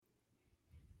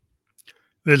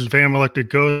This is Van Electric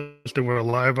Ghost, and we're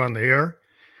live on the air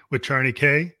with Charney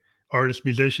Kaye, artist,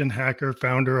 musician, hacker,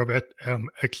 founder of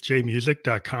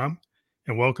xjmusic.com.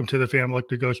 And welcome to the Fan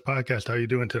Electric Ghost podcast. How are you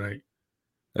doing tonight?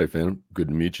 Hey, Phantom. Good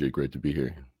to meet you. Great to be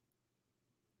here.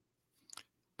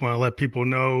 Want to let people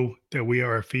know that we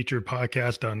are a featured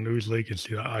podcast on Newsly. You can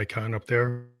see the icon up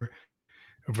there.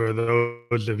 And for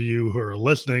those of you who are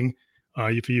listening,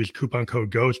 if you use coupon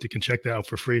code GHOST, you can check that out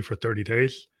for free for 30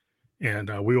 days.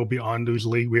 And we will be on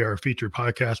Newsly. We are a featured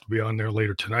podcast. We'll be on there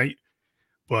later tonight.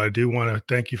 But I do want to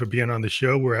thank you for being on the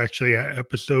show. We're actually at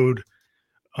episode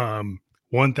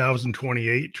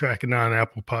 1028, tracking on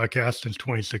Apple Podcasts since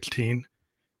 2016.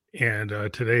 And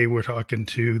today we're talking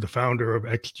to the founder of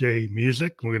XJ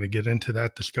Music. We're going to get into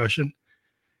that discussion.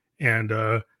 And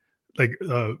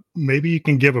maybe you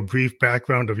can give a brief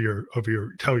background of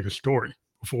tell your story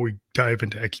before we dive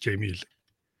into XJ Music.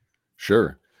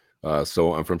 Sure.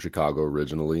 So I'm from Chicago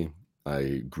originally.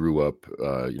 I grew up,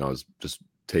 I was just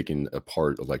taking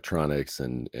apart electronics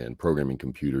and programming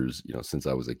computers, since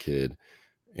I was a kid,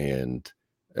 and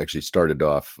actually started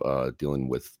off dealing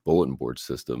with bulletin board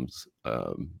systems,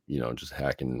 just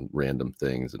hacking random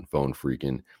things and phone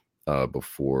freaking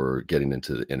before getting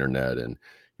into the internet and,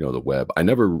 the web. I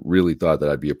never really thought that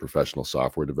I'd be a professional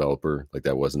software developer. Like,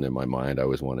 that wasn't in my mind. I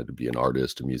always wanted to be an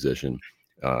artist, a musician.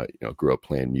 Grew up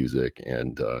playing music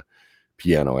and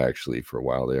piano actually for a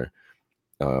while there.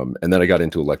 And then I got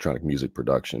into electronic music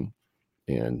production,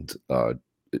 and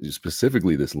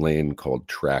specifically this lane called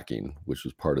tracking, which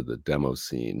was part of the demo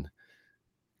scene,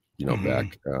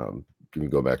 back, can we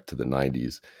go back to the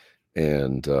 90s,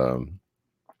 and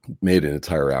made an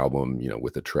entire album,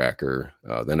 with a tracker.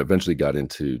 Then eventually got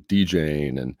into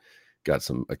DJing and got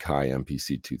some Akai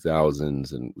MPC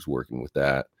 2000s and was working with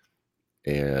that.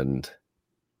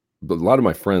 But a lot of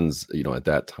my friends, at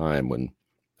that time when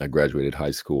I graduated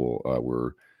high school,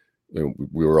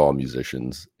 we were all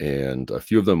musicians, and a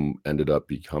few of them ended up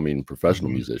becoming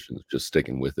professional musicians, just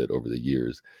sticking with it over the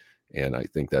years. And I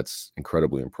think that's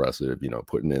incredibly impressive,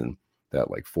 putting in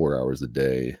that like 4 hours a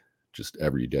day, just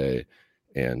every day.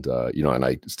 And, and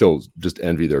I still just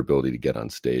envy their ability to get on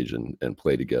stage and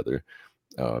play together.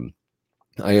 I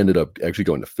ended up actually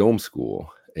going to film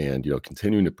school and,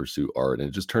 continuing to pursue art, and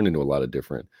it just turned into a lot of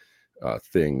different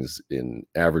things in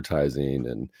advertising,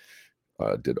 and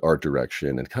did art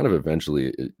direction, and kind of eventually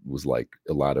it was like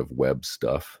a lot of web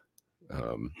stuff,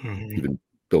 even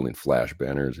building flash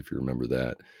banners, if you remember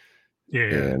that.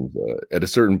 Yeah. And at a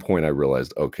certain point I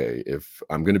realized, okay, if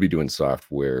I'm going to be doing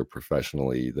software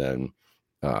professionally, then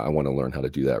I want to learn how to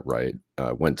do that right.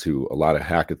 Went to a lot of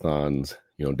hackathons,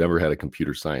 never had a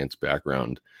computer science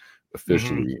background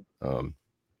officially.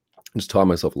 Just taught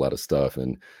myself a lot of stuff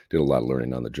and did a lot of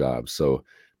learning on the job. So,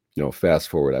 fast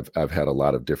forward, I've had a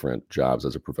lot of different jobs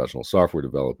as a professional software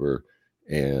developer,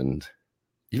 and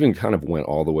even kind of went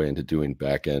all the way into doing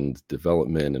back-end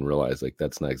development and realized like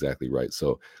that's not exactly right.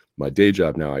 So my day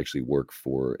job now, I actually work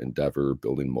for Endeavor,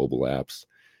 building mobile apps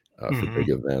for big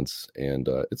events. And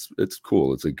it's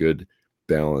cool. It's a good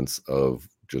balance of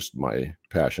just my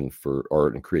passion for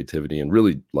art and creativity and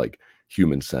really like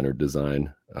human-centered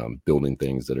design, building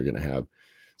things that are going to have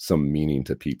some meaning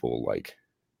to people, like,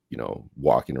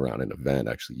 walking around an event,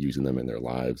 actually using them in their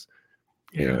lives.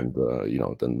 And,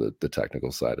 then the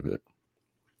technical side of it.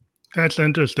 That's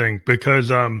interesting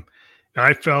because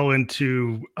I fell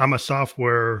into, I'm a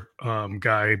software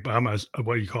guy, but I'm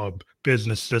what you call a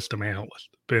business system analyst.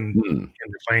 Been in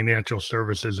the financial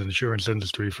services and insurance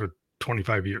industry for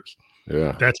 25 years.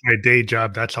 Yeah. That's my day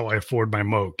job. That's how I afford my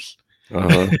Moogs.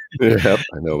 Yeah,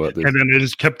 I know about this. And then it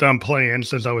just kept on playing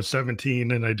since I was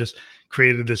 17, and I just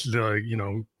created this,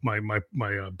 my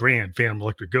brand, Fan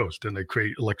Electric Ghost, and I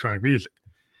create electronic music.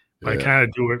 I kind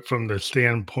of do it from the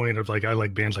standpoint of like I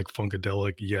like bands like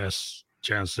Funkadelic, Yes,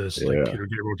 Genesis, like Peter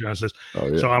Gabriel, Genesis.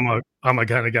 So I'm a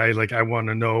kind of guy, like I want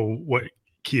to know what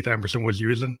Keith Emerson was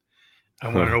using. I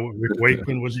want to know what Rick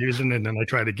Wakeman was using, and then I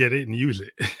try to get it and use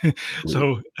it.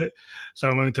 So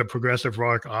I'm into progressive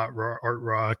rock, art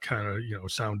rock, kind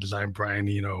of, sound design, Brian,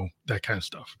 that kind of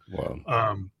stuff.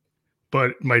 Wow.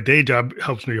 But my day job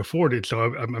helps me afford it.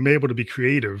 So I'm able to be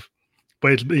creative,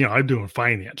 but it's, I'm doing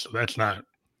finance. So that's not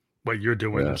what you're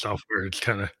doing in software. It's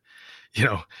kind of,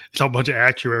 it's a bunch of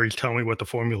actuaries telling me what the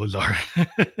formulas are.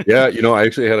 Yeah. I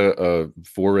actually had a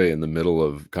foray in the middle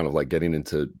of kind of like getting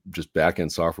into just back-end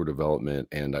software development.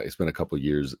 And I spent a couple of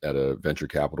years at a venture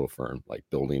capital firm, like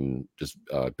building just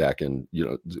back-end,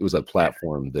 it was a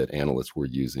platform that analysts were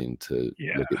using to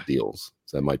look at deals.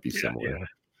 So that might be similar.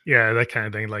 Yeah, that kind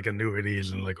of thing, like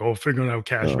annuities and like, figuring out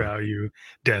cash value,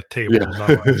 death tables, all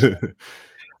that stuff.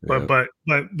 But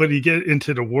Yeah. you get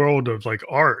into the world of like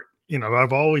art,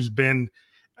 I've always been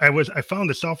I found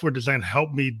the software design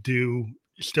helped me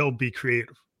still be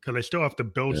creative because I still have to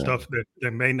build Yeah. stuff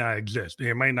that may not exist.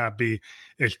 It might not be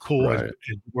as cool as Right.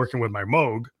 working with my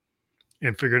Moog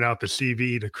and figuring out the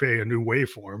CV to create a new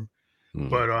waveform. Mhm.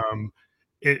 But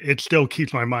it still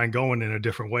keeps my mind going in a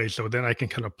different way. So then I can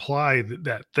kind of apply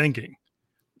that thinking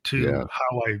Yeah. to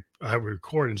how I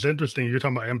record. It's interesting. You're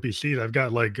talking about MPCs. I've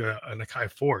got like an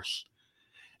Akai Force,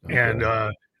 and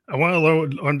Okay. I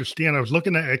want to understand. I was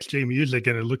looking at XJ Music,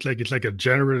 and it looks like it's like a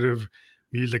generative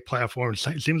music platform.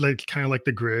 It seems like kind of like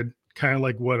the Grid, kind of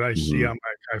like what I see Mhm. on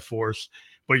my Akai Force,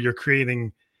 but you're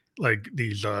creating like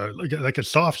these like a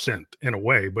soft synth in a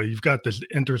way. But you've got this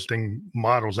interesting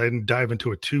models. I didn't dive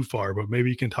into it too far, but maybe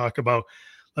you can talk about,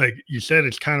 like you said,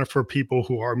 it's kind of for people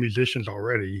who are musicians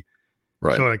already.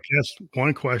 Right. So I guess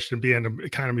one question, being the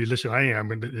kind of musician I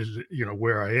am, and is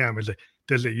where I am, is it,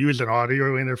 does it use an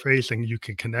audio interface and you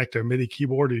can connect a MIDI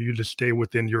keyboard, or you just stay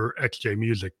within your XJ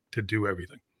Music to do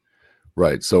everything?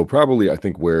 Right. So probably I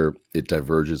think where it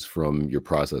diverges from your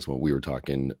process when we were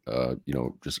talking,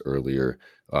 just earlier,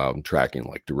 tracking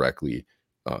like directly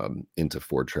into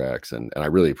 4 tracks, and I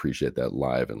really appreciate that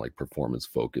live and like performance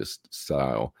focused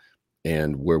style.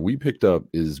 And where we picked up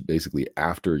is basically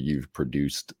after you've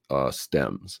produced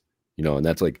stems, and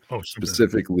that's like Oh, something.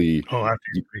 specifically, Oh, after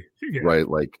y- yeah, right?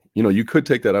 Like, you could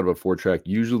take that out of a 4 track.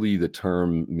 Usually the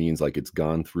term means like it's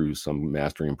gone through some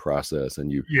mastering process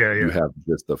and you yeah. have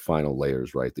just the final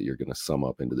layers, right? That you're going to sum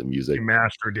up into the music. You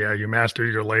mastered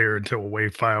your layer into a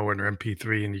WAV file or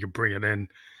MP3, and you can bring it in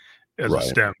as a Right.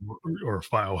 stem or a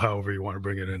file, however you want to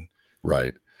bring it in.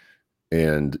 Right.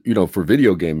 And, for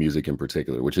video game music in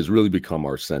particular, which has really become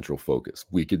our central focus,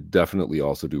 we could definitely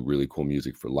also do really cool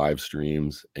music for live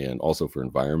streams and also for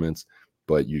environments.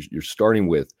 But you're starting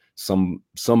with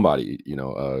somebody,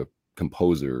 a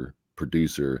composer,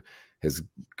 producer has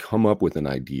come up with an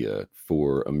idea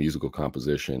for a musical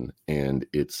composition, and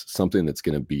it's something that's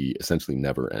going to be essentially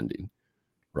never ending,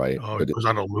 right? Oh, it But goes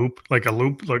on a loop, like,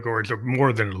 or it's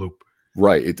more than a loop.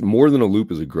 right. It's more than a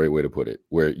loop is a great way to put it.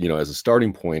 Where, as a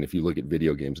starting point, if you look at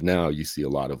video games now, you see a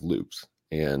lot of loops.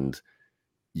 And,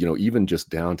 even just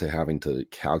down to having to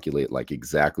calculate like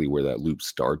exactly where that loop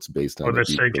starts based on Or the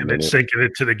beat per it's minute. syncing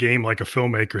it to the game like a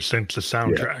filmmaker syncs the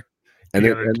Yeah. soundtrack. And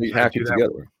then and they You gotta hack do it that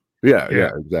together. work. Yeah, Yeah.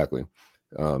 yeah, exactly.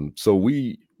 So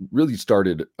we really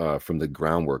started from the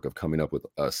groundwork of coming up with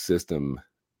a system,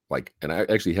 like, and I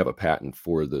actually have a patent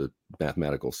for the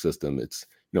mathematical system. It's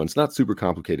not super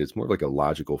complicated. It's more like a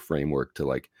logical framework to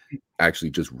like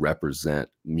actually just represent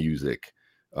music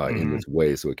in Mhm. this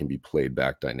way so it can be played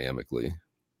back dynamically.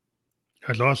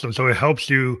 That's awesome. So it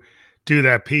helps you do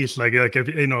that piece. Like if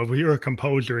if you're a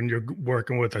composer and you're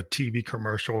working with a TV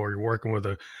commercial or you're working with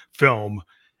a film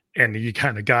and you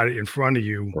kind of got it in front of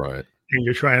you Right. and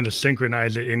you're trying to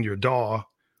synchronize it in your DAW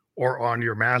or on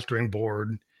your mastering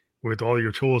board with all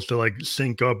your tools to like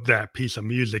sync up that piece of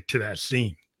music to that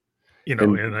scene. And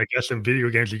And I guess in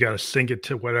video games you got to sync it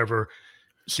to whatever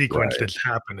sequence right. that's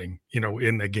happening,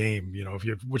 in the game. If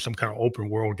you're with some kind of open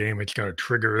world game, it's gonna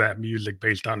trigger that music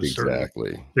based on a certain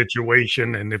Exactly.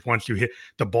 situation. And if once you hit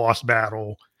the boss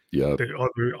battle, Yep. the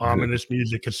other ominous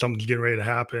music because something's getting ready to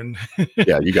happen.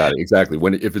 Yeah, you got it. Exactly.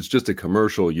 If it's just a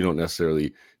commercial, you don't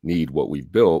necessarily need what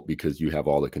we've built because you have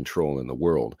all the control in the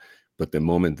world. But the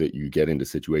moment that you get into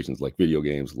situations like video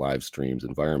games, live streams,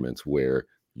 environments where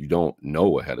you don't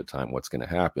know ahead of time what's going to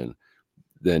happen,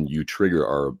 then you trigger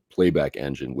our playback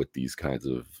engine with these kinds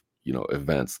of,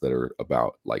 events that are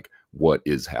about like what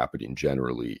is happening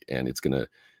generally. And it's going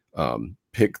to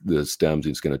pick the stems.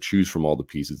 It's going to choose from all the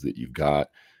pieces that you've got.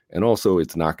 And also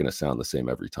it's not going to sound the same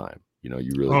every time. You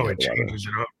really Oh, have it a lot of, changes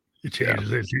it up. It yeah,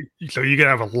 changes it. So you can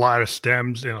have a lot of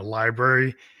stems in a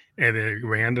library, and it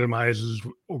randomizes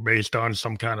based on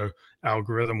some kind of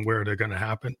algorithm where they're going to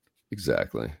happen.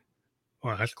 exactly.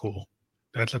 Well, that's cool.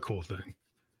 That's a cool thing.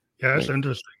 Yeah, that's Thank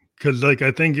interesting. Because like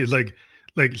I think it's like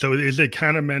so is it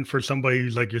kind of meant for somebody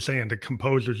like you're saying the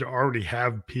composers already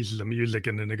have pieces of music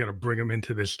and then they're gonna bring them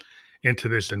into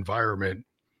this environment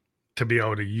to be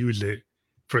able to use it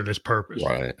for this purpose.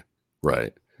 right,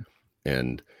 right.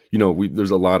 And we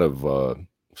there's a lot of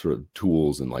sort of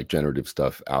tools and like generative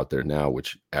stuff out there now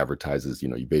which advertises,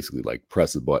 you basically like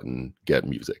press a button, get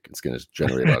music. It's going to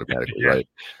generate automatically, Yeah. right?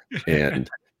 And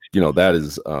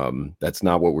that's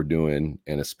not what we're doing.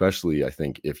 And especially I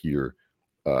think if you're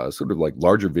sort of like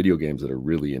larger video games that are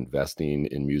really investing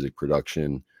in music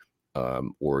production,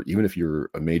 or even if you're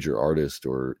a major artist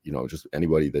or just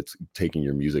anybody that's taking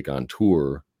your music on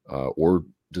tour, or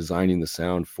designing the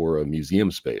sound for a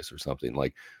museum space or something,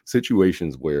 like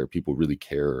situations where people really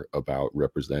care about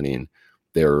representing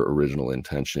their original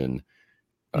intention,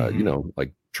 you know,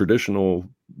 like traditional,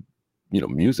 you know,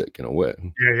 music in a way.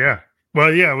 Yeah, yeah.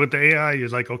 Well, yeah, with the AI, you're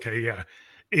like, okay, yeah,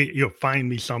 you know, find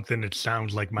me something that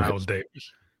sounds like Right. Miles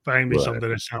Davis. Find me Right. something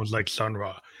that sounds like Sun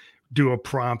Ra. Do a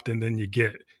prompt, and then you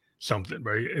get something,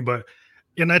 right? But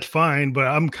and that's fine. But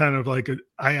I'm kind of like,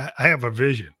 I have a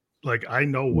vision. Like I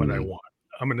know what I Mm. want.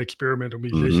 I'm an experimental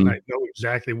musician. Hmm. I know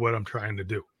exactly what I'm trying to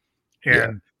do,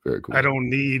 Yeah. and Very I cool. don't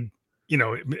need, you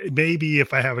know, maybe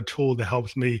if I have a tool that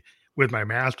helps me with my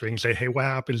mastering, say, hey, what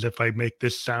happens if I make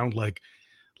this sound like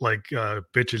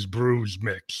bitches brews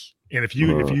mix. And if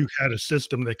Uh, you had a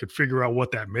system that could figure out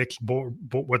what that mix board,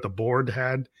 what the board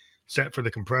had set for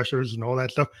the compressors and all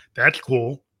that stuff, that's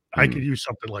cool. I could mm, use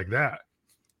something like that.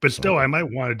 But still, uh, I might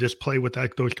want to just play with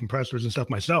those compressors and stuff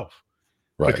myself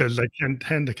right. because I can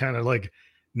tend to kind of like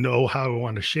know how I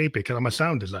want to shape it because I'm a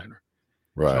sound designer.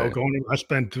 So Right. I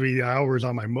spend 3 hours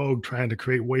on my Moog trying to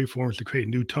create waveforms to create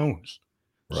new tones.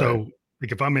 Right. So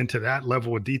like if I'm into that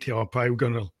level of detail, I'm probably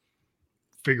going to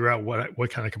figure out what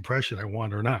kind of compression I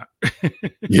want or not.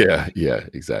 Yeah, yeah,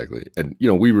 exactly. And you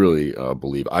know, we really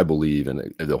believe, I believe,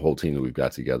 and the whole team that we've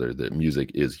got together, that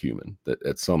music is human. That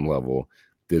at some level,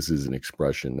 this is an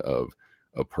expression of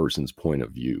a person's point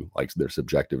of view, like their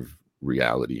subjective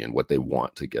reality and what they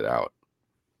want to get out.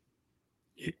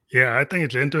 Yeah, I think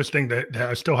it's interesting that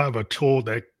I still have a tool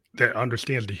that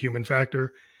understands the human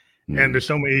factor. And Mm, there's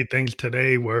so many things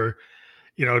today where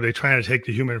you know they're trying to take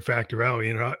the human factor out.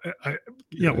 You know,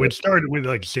 you know, yeah. it started with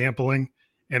like sampling,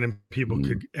 and then people Mm,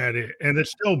 could add it, and it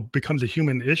still becomes a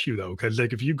human issue though, because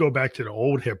like if you go back to the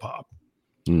old hip hop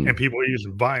and mm, people are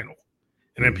using vinyl,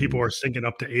 and then people mhm. are syncing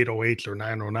up to 808s or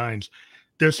 909s.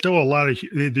 There's still a lot of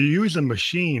they're using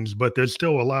machines, but there's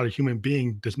still a lot of human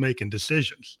being just making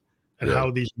decisions and Yeah,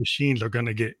 how these machines are going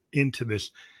to get into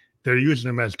this. They're using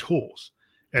them as tools,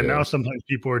 and yeah, now sometimes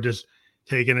people are just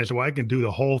taking it. So I can do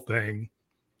the whole thing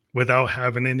without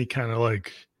having any kind of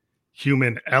like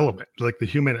human element, like the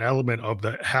human element of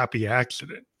the happy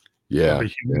accident, or yeah,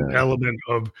 the human yeah, element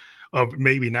of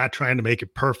maybe not trying to make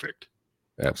it perfect.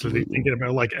 So they're absolutely. thinking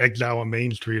about like Exile on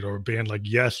Main Street or a band like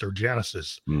Yes or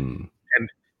Genesis Mm, and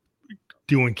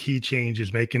doing key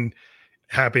changes, making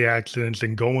happy accidents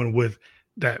and going with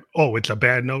that. Oh, it's a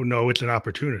bad note. No, it's an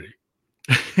opportunity.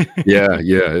 yeah,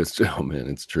 yeah, it's oh man,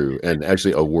 it's true. And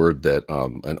actually, a word that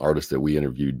an artist that we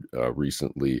interviewed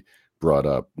recently brought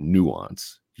up,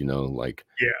 nuance. You know, like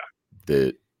Yeah.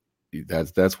 that.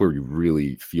 That's where you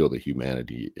really feel the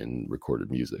humanity in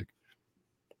recorded music.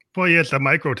 Well, yeah, it's the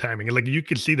micro timing. Like you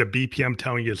can see the BPM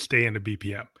telling you to stay in the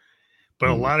BPM. But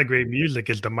a Mm, lot of great music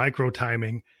is the micro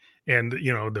timing and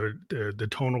you know the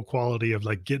tonal quality of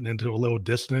like getting into a little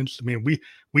dissonance. I mean,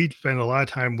 we spend a lot of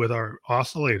time with our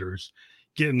oscillators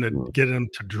mm, getting them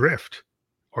to drift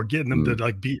or getting them to mm,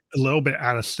 like be a little bit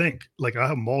out of sync. Like I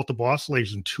have multiple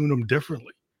oscillators and tune them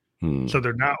differently. So mm.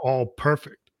 they're not all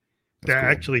perfect. That's They're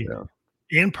cool. actually Yeah,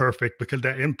 imperfect because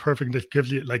that imperfectness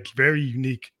gives you like very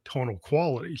unique tonal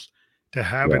qualities to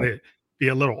having yeah. it be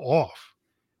a little off.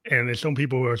 And there's some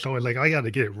people who are so like, I got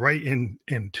to get it right in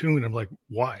tune. I'm like,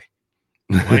 why?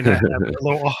 Why not have it a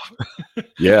little off?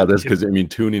 Yeah, that's You know? because I mean,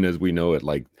 tuning as we know it,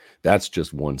 like that's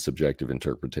just one subjective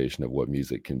interpretation of what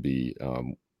music can be.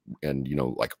 And you know,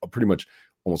 like pretty much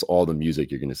almost all the music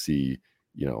you're going to see,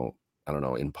 you know, I don't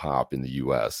know, in pop in the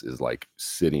US is like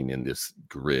sitting in this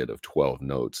grid of 12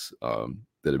 notes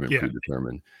that have been Yeah,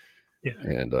 predetermined. yeah.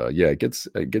 And yeah, it gets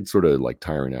sort of like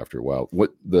tiring after a while.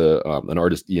 What the an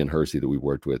artist, Ian Hersey, that we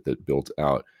worked with, that built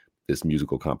out this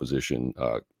musical composition,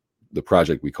 the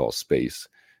project we call Space,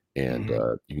 and Mhm.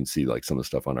 you can see like some of the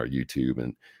stuff on our YouTube,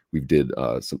 and we did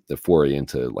some the foray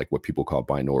into like what people call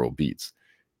binaural beats,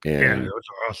 Yeah, and those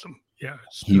are awesome. Yeah,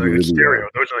 he it's really stereo.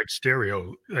 Those are like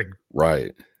stereo, like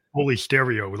right, fully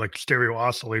stereo, like stereo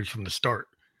oscillators from the start.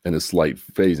 and a slight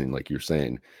phasing, like you're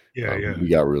saying. Yeah, yeah. We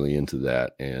got really into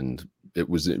that, and it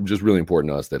was just really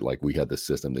important to us that like we had the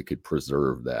system that could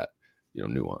preserve that, you know,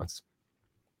 nuance.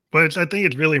 But I think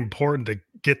it's really important to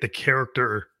get the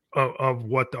character of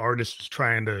what the artist is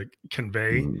trying to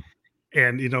convey. Mhm.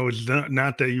 And, you know, it's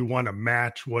not that you want to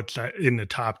match what's in the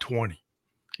top 20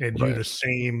 and Right.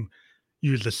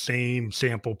 use the same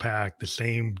sample pack, the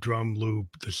same drum loop,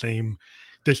 the same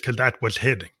just because that's what's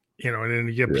hitting, you know, and then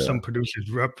you get Yeah. some producers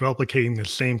replicating the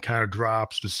same kind of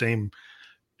drops, the same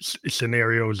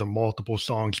scenarios of multiple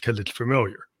songs because it's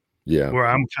familiar. Yeah. Where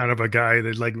I'm kind of a guy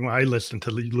that like when I listen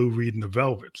to Lou Reed and the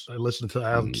Velvets, I listen to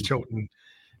Alex Mhm. Chilton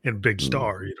and Big Mhm.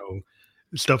 Star, you know,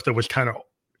 stuff that was kind of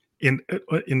in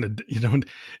the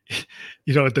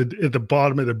at the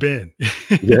bottom of the bin.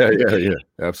 Yeah,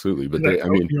 absolutely. But Like, I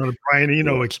mean, the Brian yeah,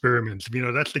 Eno experiments,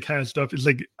 that's the kind of stuff. It's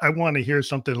like I want to hear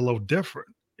something a little different.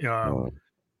 Um, uh,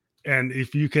 and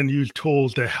if you can use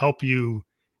tools to help you,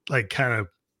 like, kind of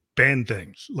bend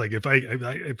things, like if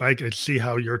I could see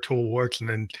how your tool works and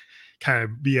then kind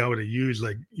of be able to use,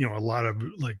 like, a lot of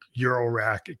like Euro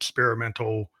rack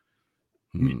experimental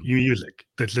hmm, music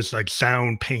that's just like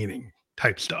sound painting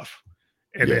type stuff,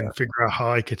 and yeah. then figure out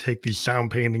how I could take these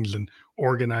sound paintings and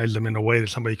organize them in a way that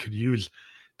somebody could use.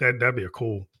 That'd be a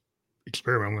cool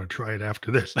experiment. I'm going to try it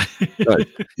after this. Right.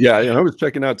 Yeah, and I was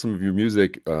checking out some of your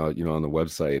music, on the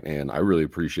website, and I really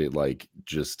appreciate like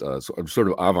just sort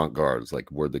of avant-garde is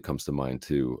like a word that comes to mind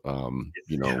too.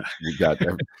 Yeah. We got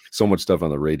so much stuff on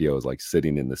the radio is like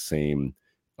sitting in the same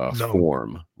No.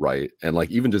 form, right? And like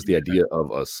even just the Yeah. idea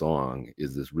of a song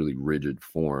is this really rigid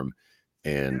form,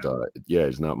 and Yeah. yeah,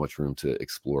 there's not much room to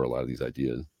explore a lot of these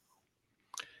ideas.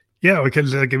 Yeah,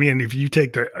 because, like, I mean, if you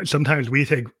take sometimes we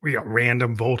take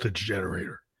random voltage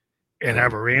generator and Oh,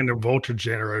 have a random voltage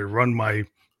generator run my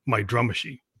drum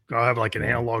machine. I'll have like an wow.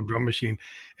 analog drum machine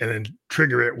and then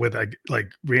trigger it with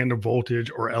like random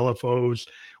voltage or LFOs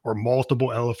or multiple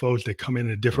LFOs that come in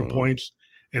at different Uh, points.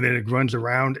 And then it runs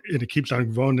around and it keeps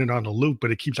on running on a loop,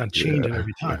 but it keeps on changing yeah,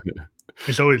 every time.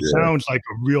 And so it yeah, sounds like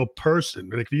a real person.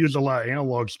 Like, if you use a lot of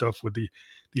analog stuff with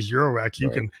these Euro racks, you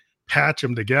right. can patch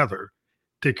them together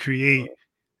to create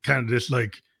kind of this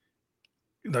like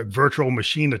virtual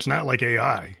machine that's not like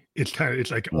AI. It's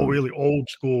like Mm, really old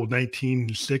school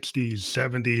 1960s,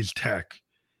 70s tech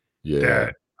yeah.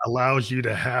 that allows you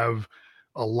to have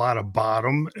a lot of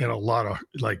bottom and a lot of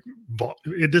like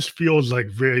it just feels like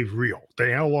very real.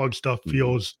 The analog stuff Mhm.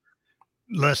 feels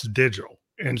less digital.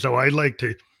 And so I like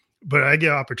to, but I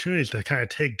get opportunities to kind of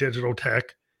take digital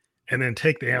tech and then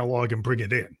take the analog and bring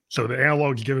it in. So the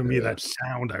analog's giving me Yeah. that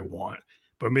sound I want,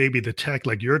 but maybe the tech,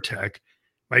 like your tech,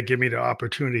 might give me the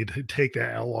opportunity to take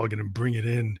that analog and then bring it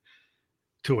in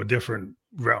to a different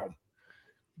realm.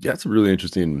 Yeah, that's a really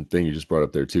interesting thing you just brought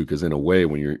up there too, because in a way,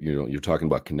 when you're talking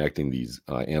about connecting these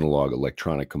analog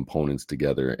electronic components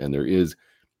together, and there is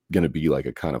going to be like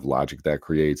a kind of logic that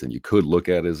creates, and you could look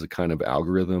at it as a kind of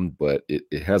algorithm, but it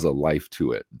has a life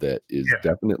to it that is Yeah.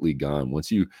 definitely gone once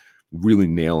you really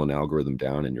nail an algorithm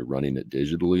down and you're running it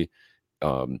digitally.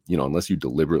 Unless you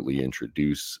deliberately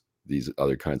introduce these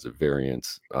other kinds of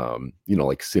variants,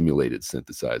 like simulated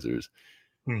synthesizers,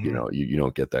 Hmm. you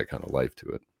don't get that kind of life to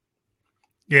it.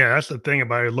 Yeah, that's the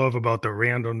thing I love about the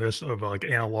randomness of like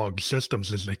analog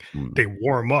systems is like Mm. they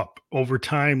warm up over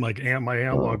time. Like my Uh,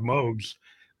 analog modes,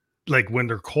 like when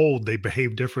they're cold, they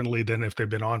behave differently than if they've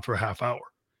been on for a half hour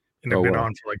and they've oh been wow.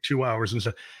 on for like 2 hours and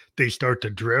stuff. They start to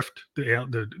drift. The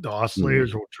Mhm.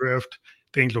 oscillators will drift.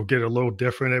 Things will get a little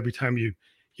different every time you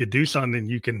do something.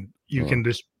 You Uh, can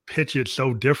just pitch it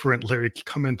so different, like it's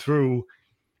coming through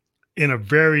in a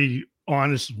very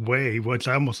honest way. What's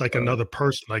almost like right. another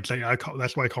person. Like I call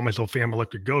that's why I call myself Fan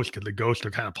Electric Ghost, because the ghosts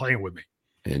are kind of playing with me.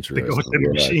 The ghost Interesting. in the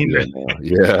What machine. idea now.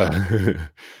 Yeah.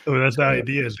 So that's the Yeah.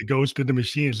 idea, is the ghost in the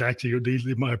machine is actually these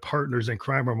are my partners in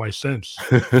crime or my sense.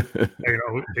 Yeah.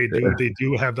 They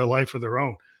do have the life of their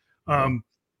own. Uh, Um,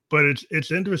 but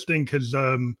it's interesting because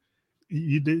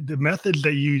the methods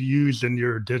that you use in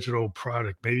your digital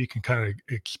product, maybe you can kind of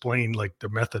explain like the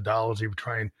methodology of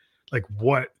trying, like,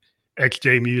 what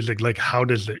XJ music, like how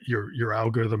does your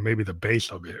algorithm, maybe the base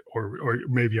of it, or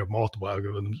maybe you have multiple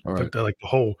algorithms, all right. but like the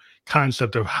whole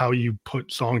concept of how you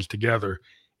put songs together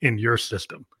in your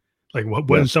system. Like, what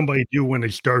Yeah. does somebody do when they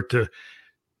start to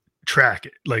track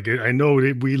it? Like, I know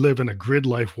that we live in a grid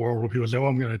life world where people say, "Oh,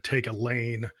 I'm going to take a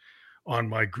lane on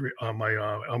my grid on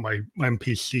my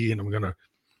MPC, and I'm going to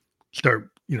start,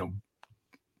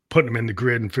 putting them in the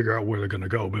grid and figure out where they're going to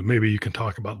go." But maybe you can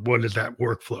talk about what is that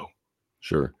workflow.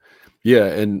 Sure. Yeah,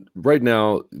 and right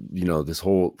now, this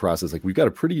whole process, like we've got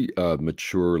a pretty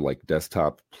mature like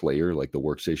desktop player, like the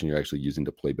workstation you're actually using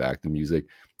to play back the music.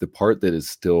 The part that is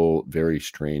still very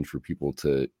strange for people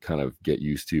to kind of get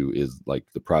used to is like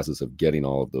the process of getting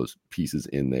all of those pieces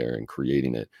in there and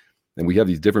creating it. And we have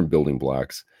these different building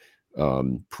blocks.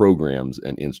 Programs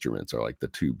and instruments are like the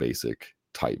two basic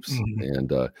types. Mhm.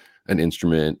 And an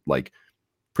instrument, like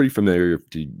pretty familiar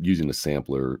to using a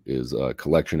sampler, is a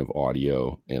collection of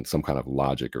audio and some kind of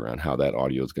logic around how that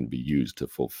audio is going to be used to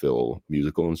fulfill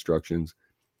musical instructions.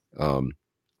 Um,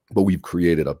 but we've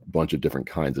created a bunch of different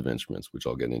kinds of instruments, which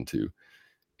I'll get into.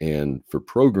 And for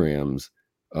programs,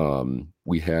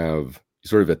 we have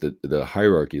sort of at the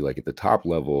hierarchy, like at the top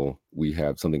level, we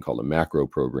have something called a macro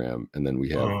program, and then we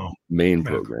have Oh, main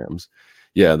macro. programs.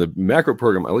 Yeah, the macro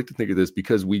program, I like to think of this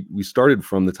because we started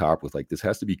from the top with like, this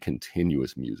has to be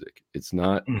continuous music. It's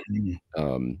not,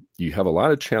 you have a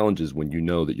lot of challenges when you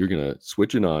know that you're going to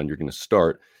switch it on, you're going to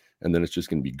start, and then it's just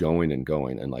going to be going and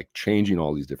going and like changing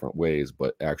all these different ways,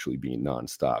 but actually being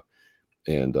nonstop.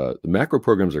 And the macro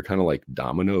programs are kind of like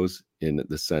dominoes in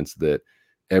the sense that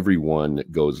everyone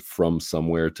goes from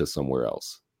somewhere to somewhere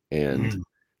else.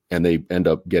 And they end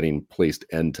up getting placed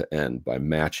end to end by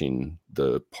matching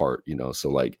the part, So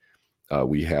like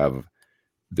we have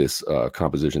this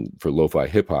composition for lo-fi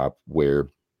hip hop where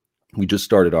we just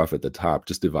started off at the top,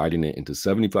 just dividing it into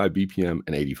 75 BPM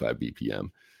and 85 BPM.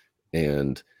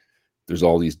 And there's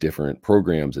all these different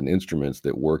programs and instruments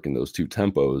that work in those two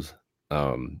tempos.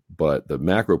 But the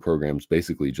macro programs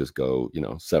basically just go,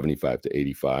 75 to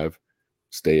 85,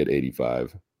 stay at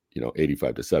 85,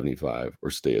 85 to 75, or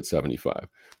stay at 75.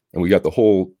 And we got the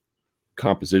whole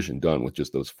composition done with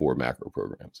just those 4 macro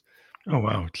programs. Oh,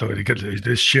 wow. So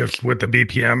this shifts with the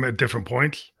BPM at different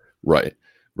points? Right.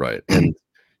 And,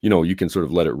 you can sort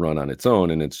of let it run on its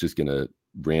own and it's just going to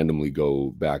randomly go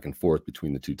back and forth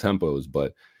between the two tempos.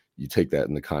 But you take that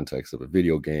in the context of a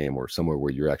video game or somewhere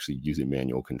where you're actually using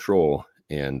manual control.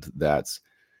 And that's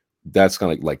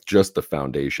kind of like just the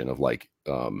foundation of like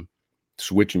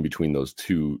switching between those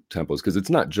two tempos. Because it's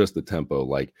not just the tempo,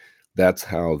 like that's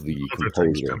how the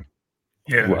composer,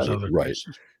 right.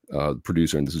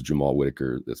 Producer, and this is Jamal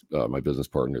Whitaker, that's my business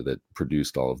partner that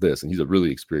produced all of this, and he's a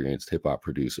really experienced hip hop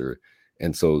producer.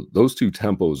 And so those two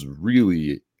tempos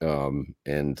really,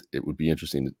 and it would be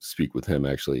interesting to speak with him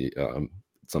actually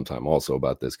sometime also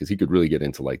about this, because he could really get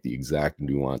into like the exact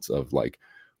nuance of like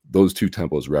those two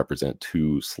tempos represent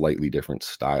 2 slightly different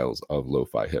styles of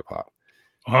lo-fi hip hop.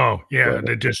 Oh yeah,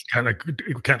 they just kind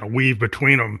of weave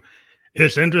between them.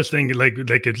 It's interesting, like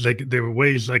it's like there are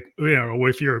ways, like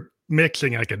if you're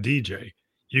mixing like a DJ,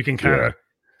 you can kind of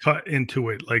cut into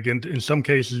it. Like in some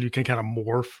cases, you can kind of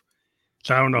morph.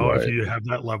 So I don't know if you have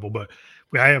that level, but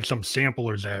I have some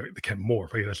samplers that can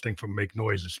morph. I got this thing from Make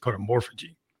Noise. It's called a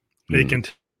morphogy. They can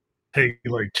take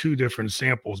like 2 different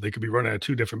samples. They could be running at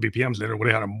 2 different BPMs. They don't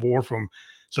know how to morph them,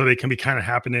 so they can be kind of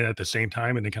happening at the same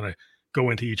time, and they kind of go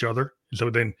into each other. And so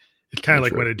then it's kind of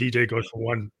like when a DJ goes from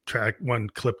one track, one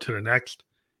clip to the next,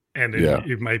 and then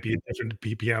it might be a different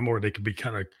BPM, or they could be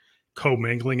kind of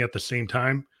co-mingling at the same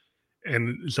time.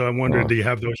 And so I wonder, do you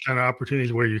have those kind of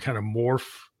opportunities where you kind of morph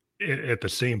at the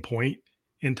same point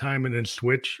in time and then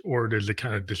switch, or does it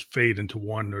kind of just fade into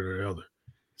one or the other?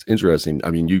 It's interesting.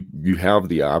 I mean, you have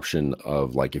the option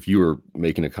of like, if you were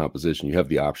making a composition, you have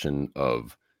the option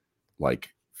of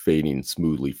like fading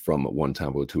smoothly from one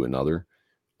tempo to another.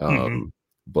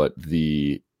 But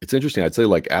it's interesting. I'd say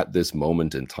like at this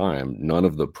moment in time, none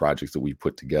of the projects that we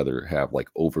put together have like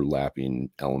overlapping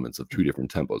elements of 2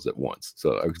 different tempos at once.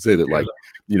 So I would say that like,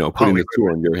 putting the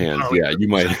tool in your hands, you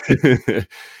might.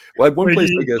 Well, at one place,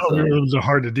 I guess polyrhythms are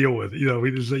hard to deal with.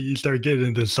 You start getting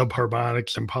into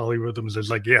subharmonics and polyrhythms. It's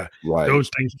like, those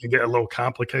things can get a little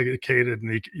complicated,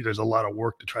 and there's a lot of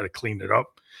work to try to clean it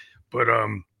up. But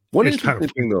one interesting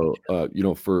thing, though,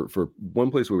 for one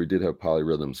place where we did have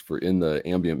polyrhythms for in the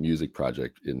ambient music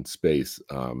project in space,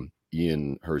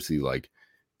 Ian Hersey like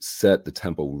set the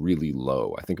tempo really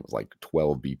low. I think it was like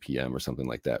 12 BPM or something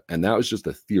like that, and that was just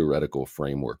a theoretical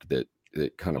framework that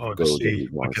kind of goes to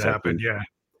what could happen.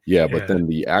 But then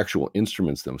the actual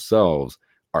instruments themselves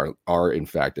are in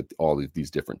fact at all these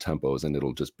different tempos, and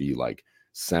it'll just be like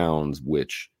sounds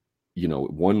which,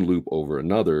 one loop over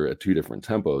another at 2 different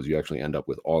tempos, you actually end up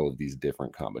with all of these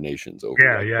different combinations over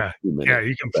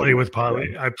you can play with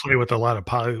I play with a lot of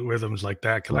polyrhythms like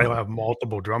that because I have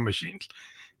multiple drum machines.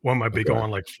 One might be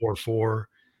going like 4/4,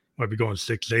 might be going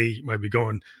 6/8, might be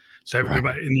going 7,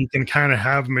 and you can kind of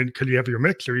have them because you have your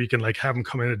mixer, you can like have them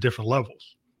come in at different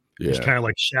levels. It's kind of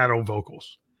like shadow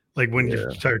vocals, like when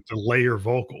you start to layer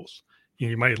vocals,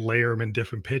 you might layer them in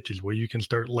different pitches where you can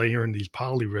start layering these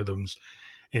polyrhythms.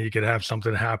 And you could have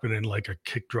something happen in like a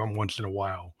kick drum once in a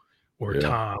while, or a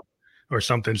tom, or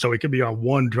something. So it could be on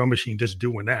one drum machine just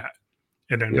doing that,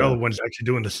 and then the other one's actually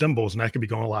doing the cymbals, and that could be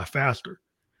going a lot faster.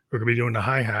 Or it could be doing the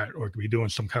hi-hat, or it could be doing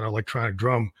some kind of electronic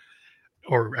drum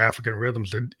or African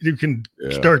rhythms. That you can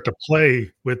start to play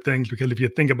with things, because if you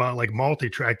think about like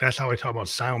multi-track, that's how I talk about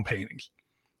sound paintings.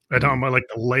 I talk about like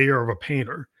the layer of a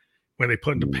painter when they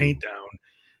put the paint down.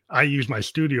 I use my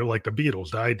studio like the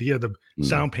Beatles. The idea of the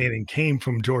sound painting came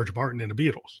from George Martin and the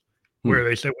Beatles, where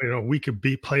they said, we could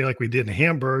play like we did in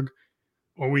Hamburg,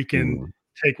 or we can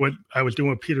take what I was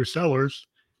doing with Peter Sellers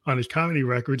on his comedy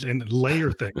records and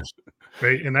layer things,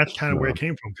 right? And that's kind of where it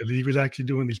came from, because he was actually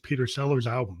doing these Peter Sellers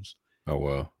albums. Oh,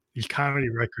 wow. These comedy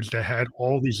records that had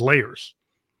all these layers.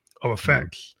 of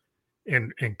effects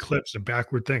and clips and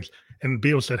backward things. And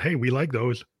Beale said, "Hey, we like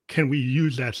those. Can we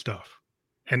use that stuff?"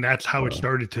 And that's how it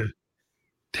started to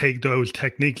take those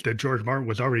techniques that George Martin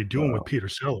was already doing with Peter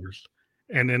Sellers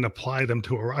and then apply them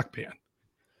to a rock band.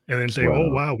 And then say, "Oh,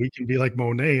 wow, we can be like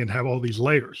Monet and have all these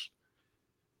layers."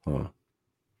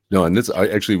 No, and this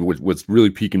actually what's really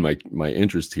piquing my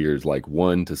interest here is like,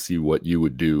 one, to see what you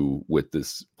would do with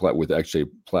this with actually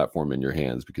a platform in your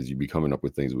hands, because you'd be coming up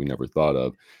with things we never thought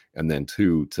of, and then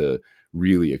two, to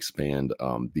really expand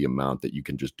the amount that you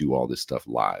can just do all this stuff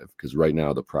live, because right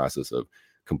now the process of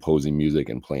composing music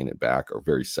and playing it back are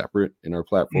very separate in our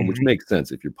platform, which makes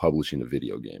sense if you're publishing a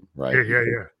video game, right?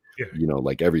 Yeah. You know,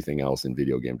 like everything else in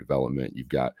video game development, you've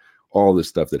got all this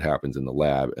stuff that happens in the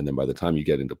lab, and then by the time you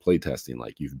get into playtesting,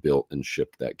 like, you've built and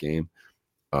shipped that game.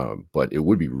 But it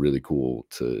would be really cool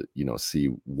to, you know, see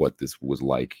what this was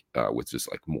like with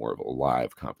just like more of a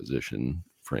live composition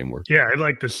framework. Yeah, I'd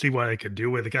like to see what I could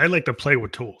do with it. I like to play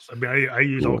with tools. I mean, I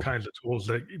use all kinds of tools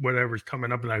that whatever's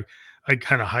coming up, and I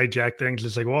kind of hijack things.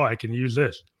 It's like, well, I can use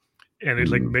this, and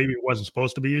it's like maybe it wasn't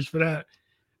supposed to be used for that,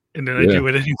 and then I do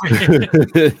it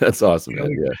anyway. That's awesome, man.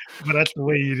 Yeah. But that's the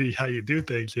way how you do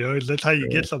things. You know, that's how you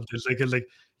get something. It's like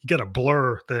you got to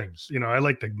blur things. You know, I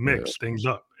like to mix things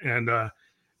up, and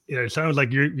it sounds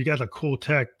like you got a cool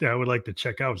tech that I would like to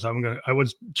check out. So I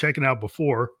was checking out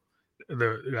before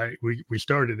we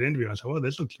started the interview. I said, "Well,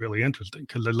 this looks really interesting,"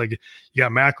 because like you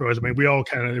got macros. I mean, we all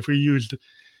kind of, if we used,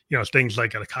 you know, things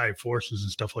like Kaye forces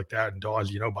and stuff like that, and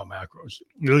DAWs, you know about macros,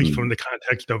 at least from the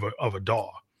context of a DAW.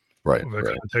 Right. Of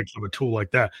the context of a tool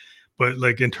like that. But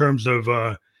like in terms of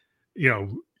you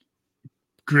know,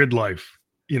 grid life,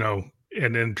 you know,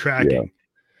 and then tracking,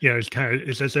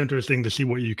 it's just interesting to see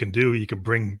what you can do. You can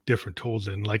bring different tools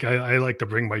in. Like I like to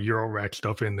bring my Eurorack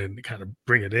stuff in and kind of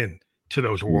bring it in to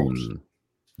those worlds.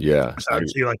 Yeah. So I'd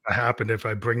see like what happened if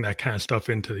I bring that kind of stuff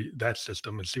into that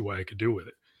system and see what I could do with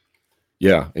it.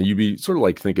 Yeah. And you'd be sort of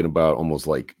like thinking about almost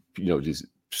like, you know, just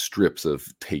strips of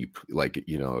tape, like,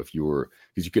 you know, if you were,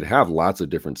 because you could have lots of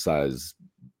different size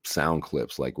sound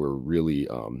clips, like we're really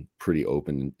pretty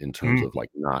open in terms of like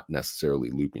not necessarily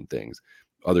looping things.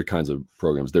 Other kinds of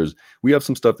programs, we have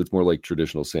some stuff that's more like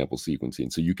traditional sample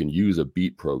sequencing, so you can use a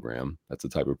beat program, that's a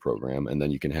type of program, and then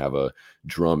you can have a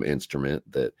drum instrument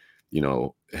that, you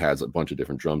know, has a bunch of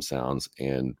different drum sounds,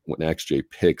 and when XJ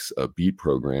picks a beat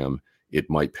program, it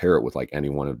might pair it with like any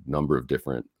one of number of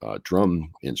different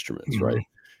drum instruments, right?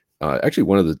 Actually,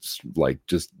 one of the like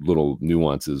just little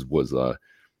nuances was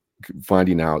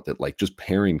finding out that like just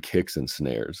pairing kicks and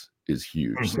snares is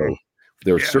huge. So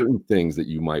there are certain things that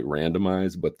you might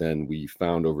randomize, but then we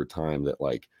found over time that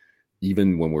like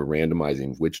even when we're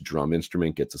randomizing which drum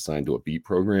instrument gets assigned to a beat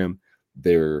program,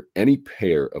 any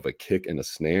pair of a kick and a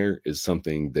snare is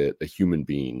something that a human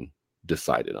being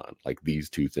decided on. Like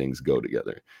these two things go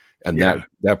together. And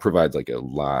that provides like a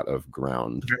lot of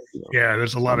ground. You know,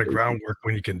 there's a lot of groundwork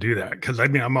when you can do that. Because I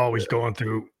mean, I'm always going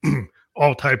through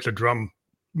all types of drum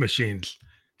machines,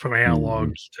 from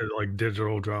analogs to like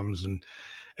digital drums,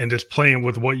 and just playing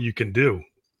with what you can do.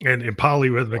 And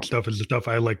polyrhythmic stuff is the stuff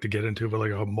I like to get into, with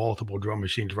like multiple drum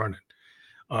machines running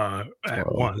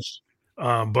at once.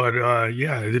 But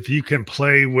if you can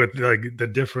play with like the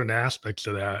different aspects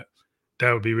of that,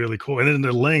 that would be really cool. And then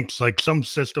the links, like some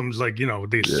systems, like, you know,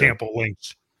 these sample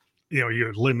links, you know,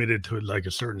 you're limited to like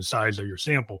a certain size of your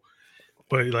sample.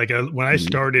 But like when I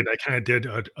started, I kind of did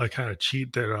a kind of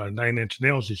cheat that 9 Inch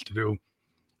Nails used to do,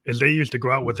 is they used to go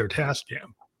out with their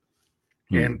Tascam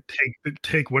and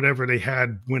take whatever they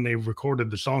had when they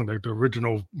recorded the song, like the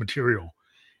original material,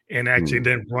 and actually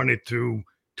then run it through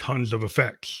tons of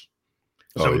effects.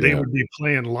 So they would be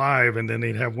playing live, and then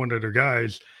they'd have one of their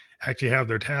guys actually have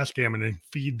their Tascam and then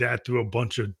feed that through a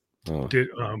bunch of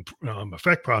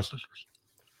effect processors.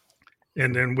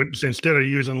 And then instead of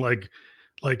using like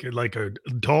a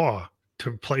DAW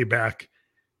to play back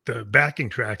the backing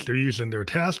tracks, they're using their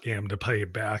Tascam to play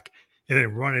it back, and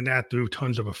then running that through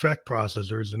tons of effect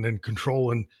processors, and then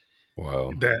controlling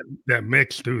that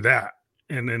mix through that.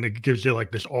 And then it gives you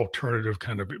like this alternative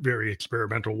kind of very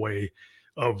experimental way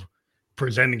of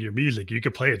presenting your music. You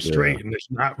could play it straight and it's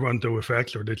not run through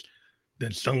effects, or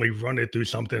then suddenly run it through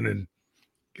something, and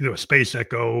a space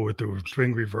echo, or through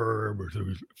string reverb, or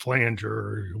through flanger,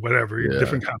 or whatever,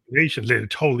 different combinations, and it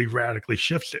totally radically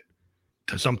shifts it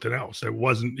to something else.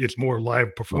 It's more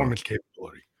live performance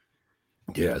capability.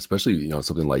 Yeah, especially, you know,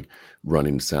 something like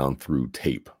running sound through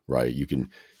tape, right? You could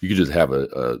just have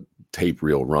a tape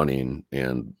reel running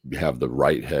and have the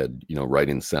write head, you know,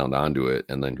 writing sound onto it,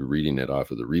 and then you're reading it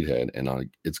off of the read head, and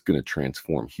it's going to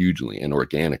transform hugely and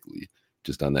organically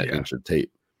just on that inch of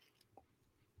tape.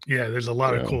 Yeah, there's a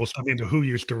lot of Yeah. cool stuff. I mean, the Who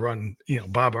used to run,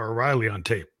 Baba O'Reilly on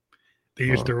tape. They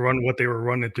used Huh. to run what they were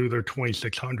running through their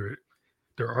 2600,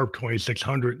 their ARP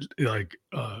 2600, like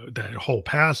that whole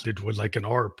passage was like an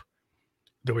ARP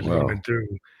that was Wow. running through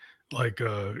like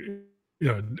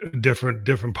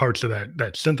different parts of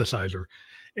that synthesizer,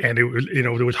 and it was it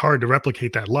was hard to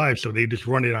replicate that live, so they just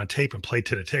run it on tape and play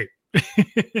to the tape.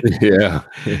 Yeah.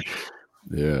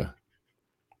 Yeah.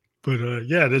 But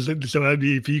yeah, so I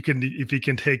mean, if you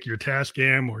can take your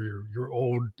Tascam or your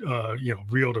old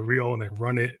reel to reel and then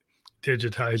run it,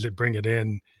 digitize it, bring it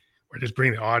in, or just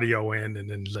bring the audio in, and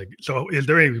then like, so is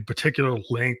there any particular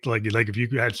length, like if you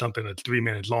had something that's 3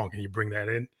 minutes long, can you bring that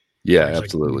in? Yeah, Or it's like you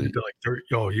absolutely. to like 30,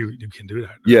 oh, you can do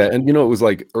that. Yeah, That's and cool. it was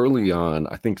like early on,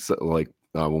 I think so, like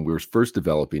when we were first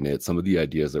developing it, some of the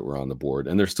ideas that were on the board,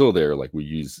 and they're still there. Like we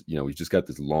use, we just got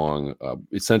this long,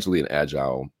 essentially an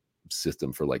agile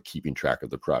system for like keeping track of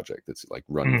the project that's like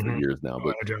running for Mm-hmm. years now. Oh,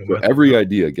 But agile so method. every Yep.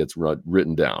 idea gets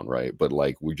written down, right? But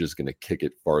like we're just gonna kick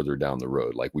it farther down the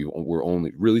road. Like we're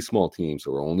only really small teams,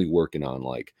 so we're only working on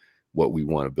like what we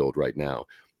want to build right now.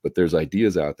 But there's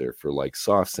ideas out there for like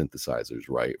soft synthesizers,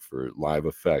 right? For live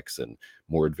effects and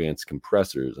more advanced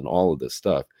compressors and all of this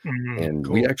stuff. And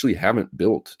we Cool. actually haven't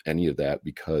built any of that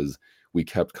because we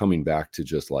kept coming back to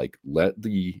just like let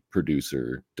the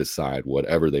producer decide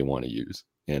whatever they want to use.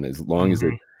 And as long as Hmm.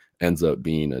 it ends up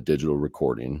being a digital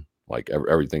recording, like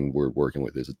everything we're working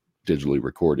with is digitally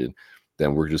recorded,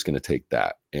 then we're just going to take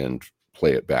that and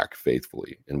play it back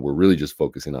faithfully. And we're really just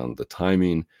focusing on the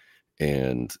timing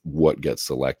and what gets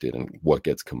selected and what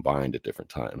gets combined at different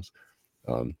times.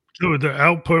 Um, So the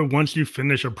output, once you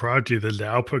finish a project, does the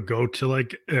output go to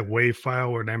like a WAV file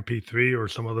or an MP3 or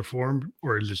some other form,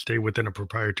 or does it stay within a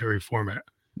proprietary format?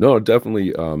 no,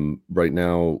 definitely. Right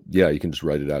now, yeah, you can just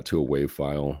write it out to a WAV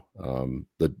file.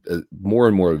 The more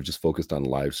and more we've just focused on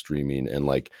live streaming, and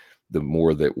like the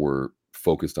more that we're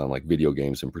focused on like video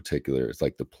games in particular, it's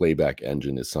like the playback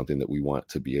engine is something that we want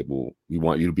you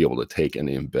to be able to take and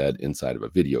embed inside of a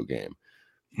video game.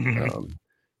 Mhm. Um,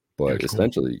 But That's cool.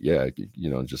 essentially, yeah,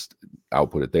 just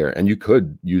output it there. And you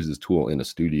could use this tool in a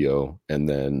studio and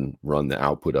then run the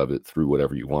output of it through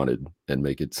whatever you wanted and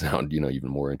make it sound, even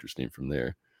more interesting from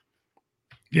there.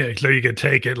 Yeah, so you could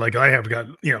take it. Like I have got,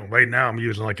 right now I'm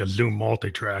using like a Zoom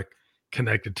multi-track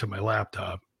connected to my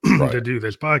laptop Right. to do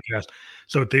this podcast.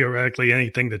 So theoretically,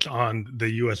 anything that's on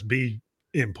the USB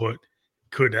input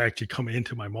could actually come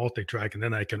into my multi-track, and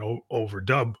then I can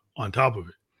overdub on top of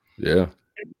it. Yeah.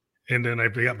 And then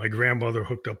I've got my grandmother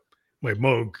hooked up, my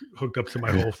Moog hooked up to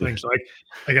my whole thing. So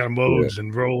I got Yeah. Moogs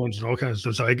and Rolands and all kinds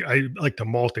of stuff. So I like to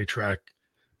multi-track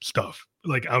stuff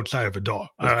like outside of a DAW.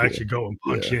 That's I cool. actually go and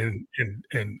punch Yeah.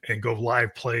 in and go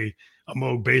live play a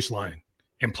Moog bass line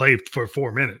and play for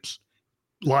 4 minutes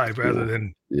live rather Cool.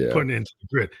 than Yeah. putting it into the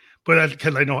grid. But that's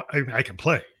because I know I can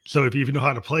play. So if you even know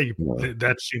how to play, Yeah.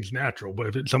 that seems natural.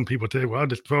 But some people say, well, I'll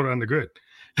just throw it on the grid.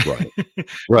 Right.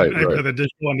 Right. I'd Right. rather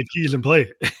just go on the keys and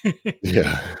play it.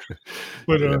 Yeah.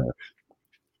 but Yeah.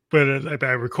 if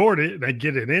I record it and I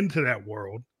get it into that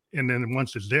world, and then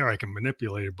once it's there, I can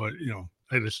manipulate it. But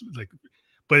I just like,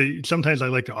 but sometimes I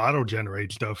like to auto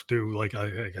generate stuff too. Like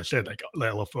I said, like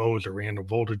LFOs or random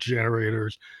voltage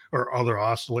generators or other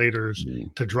oscillators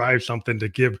Mhm. to drive something to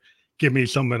give me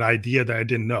an idea that I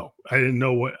didn't know. I didn't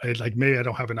know what like maybe I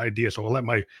don't have an idea, so I let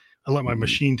my Mhm.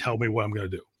 machine tell me what I'm going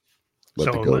to do. Let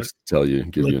the So ghost tell you,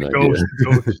 give let you an the idea. ghost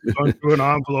go run through an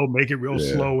envelope, make it real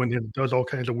Yeah. slow, and then it does all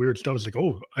kinds of weird stuff. It's like,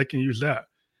 oh, I can use that.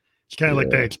 It's kind of like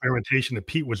that Yeah. experimentation that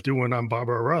Pete was doing on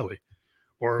Barbara O'Reilly,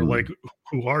 or like, Hmm.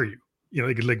 who are you?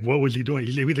 Like what was he doing?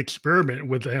 He was experimenting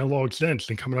with analog sense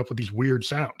and coming up with these weird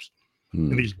sounds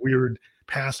and Hmm. these weird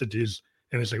passages.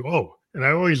 And it's like, oh, and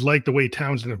I always liked the way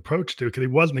Townsend approached it because he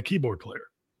wasn't a keyboard player;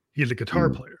 he's a guitar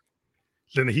Hmm. player.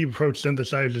 Then he approached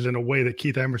synthesizers in a way that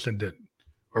Keith Emerson didn't,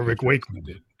 or Rick Wakeman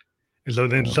Interesting. did. And so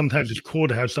then Wow. sometimes it's cool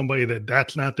to have somebody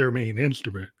that's not their main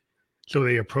instrument, so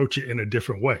they approach it in a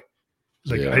different way.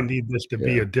 Like I Yeah. need this to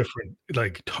be Yeah. a different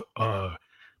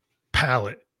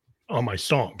palette on my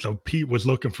song. So Pete was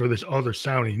looking for this other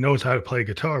sound. He knows how to play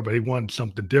guitar, but he wanted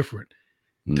something different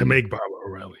to Hmm. make Barbara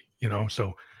O'Reilly.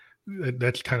 So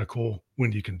that's kind of cool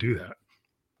when you can do that.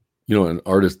 An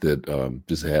artist that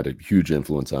just had a huge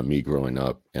influence on me growing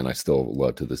up, and I still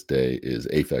love to this day, is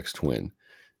Aphex Twin.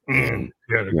 And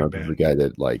Yeah, they're a good this is a band. guy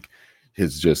that like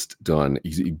has just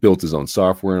he built his own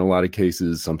software in a lot of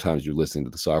cases. Sometimes you're listening to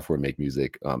the software make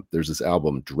music. There's this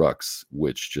album Drux,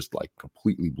 which just like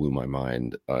completely blew my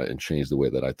mind and changed the way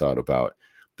that I thought about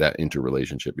that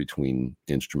interrelationship between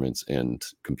instruments and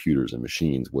computers and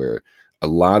machines, where a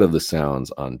lot of the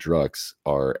sounds on Drux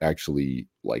are actually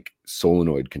like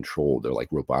solenoid controlled. They're like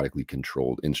robotically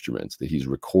controlled instruments that he's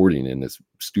recording in this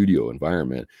studio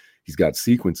environment. He's got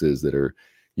sequences that are,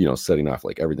 setting off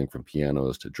like everything from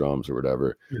pianos to drums or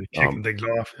whatever. Kicking things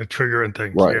off, triggering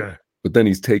things. Right. Yeah. But then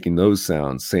he's taking those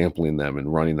sounds, sampling them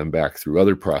and running them back through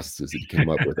other processes that he came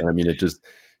up with. And I mean, it just,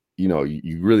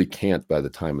 you really can't, by the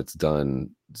time it's done,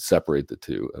 separate the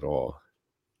two at all.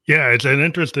 Yeah, it's an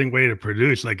interesting way to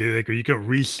produce. Like you can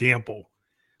resample.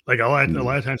 Like a lot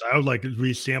of times, I would like to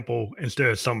resample instead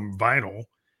of some vinyl,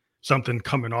 something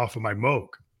coming off of my Moog,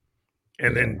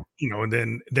 and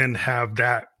then then have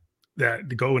that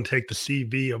go and take the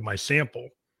CV of my sample,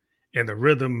 and the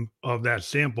rhythm of that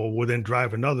sample will then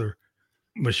drive another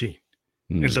machine.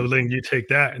 And so then you take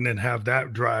that and then have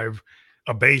that drive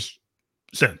a bass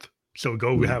synth. So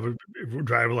have a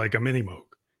drive like a mini Moog,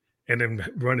 and then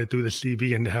run it through the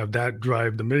CV and have that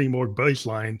drive. The mini Moog bass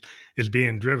line is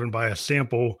being driven by a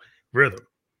sample rhythm.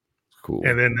 Cool.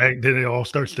 And then it all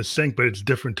starts to sync, but it's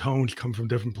different tones come from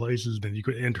different places. Then you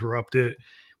could interrupt it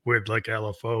with like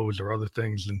LFOs or other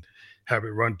things and have it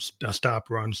run stop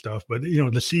run stuff. But the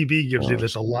CV gives you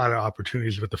this a lot of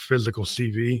opportunities with the physical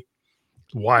CV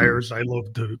wires. I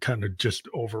love to kind of just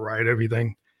override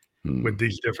everything with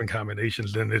these different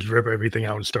combinations, then just rip everything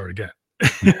out and start again.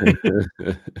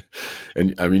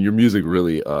 And I mean, your music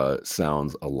really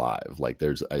sounds alive. Like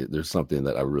there's something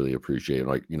that I really appreciate.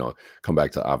 Like, come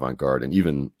back to avant-garde, and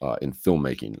even in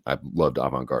filmmaking, I've loved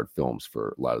avant-garde films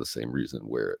for a lot of the same reason,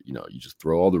 where you just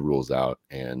throw all the rules out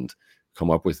and come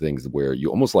up with things where you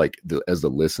almost like as the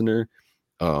listener,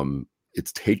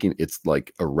 it's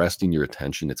like arresting your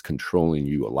attention. It's controlling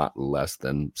you a lot less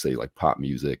than say like pop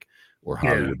music or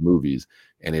Hollywood movies.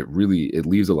 And it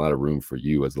leaves a lot of room for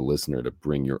you as the listener to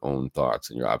bring your own thoughts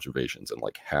and your observations and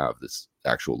like have this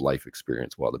actual life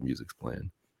experience while the music's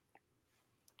playing.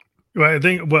 Well, I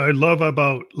think what I love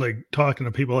about like talking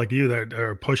to people like you that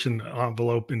are pushing the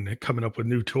envelope and coming up with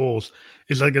new tools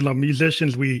is like in the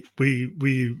musicians, we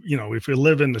if we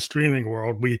live in the streaming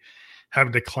world, we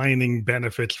have declining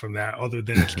benefits from that other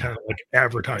than it's kind of like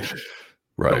advertising.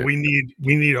 Right. But we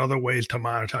need other ways to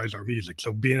monetize our music.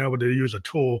 So being able to use a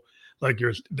tool like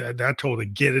yours, that tool to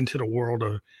get into the world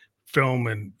of film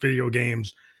and video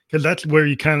games, because that's where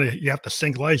you have to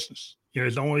sync license.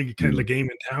 It's only kind of the game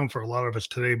in town for a lot of us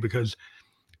today, because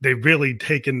they've really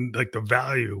taken like the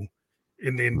value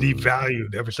and then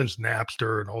devalued ever since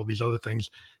Napster and all these other things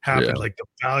happened. Like the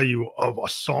value of a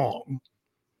song,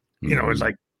 is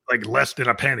like less than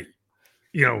a penny.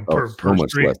 Per much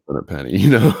stream. less than a penny,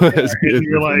 And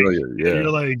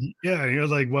you're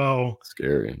like, well,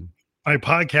 scary. My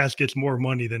podcast gets more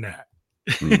money than that.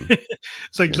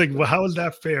 It's like, well, how is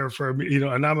that fair for me?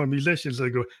 And I'm a musician, so I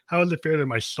go, how is it fair that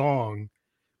my song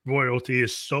royalty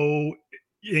is so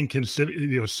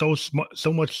inconsiderate,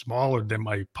 so much smaller than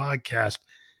my podcast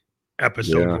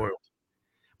episode royalty?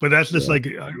 But that's just like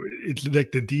it's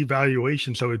like the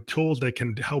devaluation. So tools that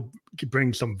can help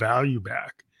bring some value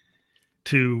back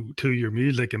to your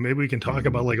music, and maybe we can talk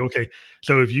about like, okay,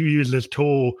 so if you use this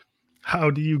tool,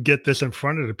 how do you get this in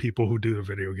front of the people who do the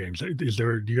video games?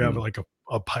 Do you have like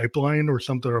a pipeline or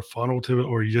something, or a funnel to it,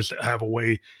 or you just have a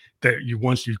way that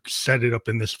once you set it up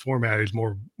in this format is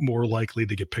more likely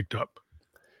to get picked up?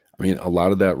 I mean, a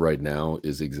lot of that right now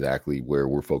is exactly where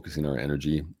we're focusing our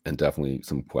energy, and definitely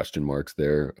some question marks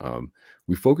there.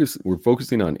 We're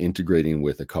focusing on integrating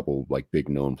with a couple like big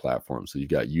known platforms. So you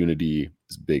got Unity,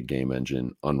 this big game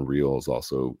engine. Unreal is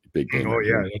also a big game engine.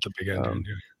 Yeah, that's a big engine.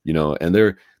 And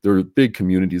there are big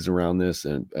communities around this,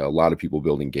 and a lot of people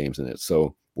building games in it.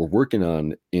 So we're working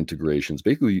on integrations,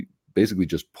 basically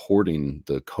just porting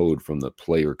the code from the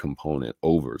player component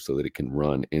over so that it can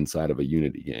run inside of a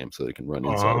Unity game, so that it can run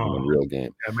inside of an Unreal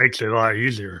game. That makes it a lot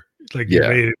easier. Like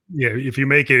if you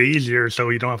make it easier so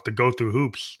you don't have to go through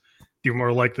hoops, you're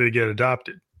more likely to get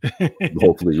adopted.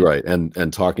 Hopefully, right.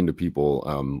 And talking to people,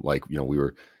 we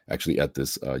were actually at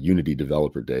this Unity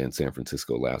Developer Day in San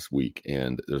Francisco last week,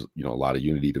 and there's a lot of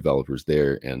Unity developers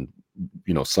there, and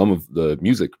some of the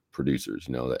music producers,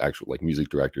 the actual like music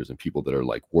directors and people that are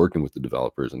like working with the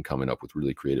developers and coming up with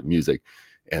really creative music,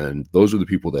 and those are the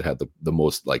people that had the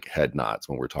most like head nods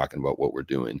when we're talking about what we're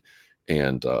doing,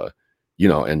 and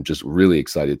and just really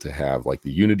excited to have like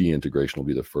the Unity integration will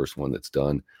be the first one that's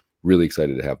done. Really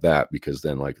excited to have that, because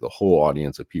then like the whole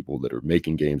audience of people that are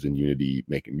making games in Unity,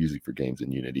 making music for games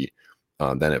in Unity,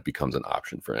 then it becomes an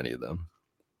option for any of them.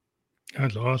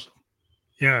 That's awesome.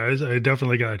 Yeah, I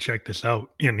definitely got to check this out.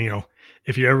 And,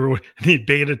 if you ever need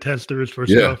beta testers for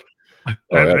stuff,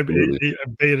 I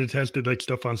beta tested like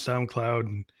stuff on SoundCloud,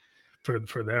 and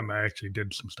for them, I actually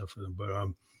did some stuff for them. But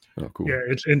Oh, Yeah, cool.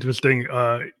 it's interesting.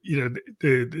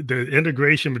 The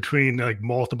integration between like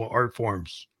multiple art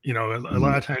forms. A Mhm.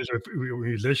 lot of times with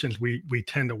musicians, we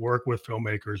tend to work with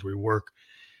filmmakers. We work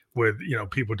with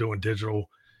people doing digital,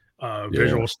 Yeah,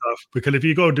 visual stuff. Because if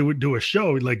you go do a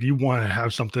show, like you want to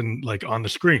have something like on the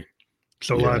screen.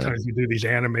 So a lot of yeah, times you do these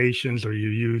animations, or you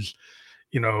use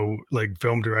like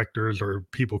film directors or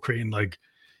people creating like,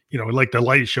 like the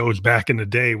light shows back in the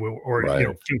day, or right.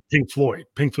 Pink Floyd.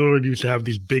 Pink Floyd used to have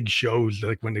these big shows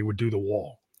like when they would do the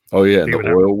wall. Oh, yeah, and They the would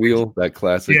have oil these, wheel, that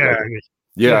classic, yeah, like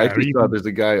yeah, I yeah, actually saw even there's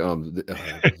a guy,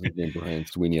 what's his name? Brian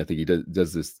Sweeney, I think he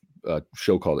does this,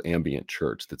 show called Ambient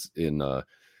Church that's in,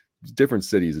 different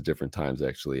cities at different times,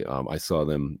 actually. I saw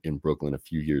them in Brooklyn a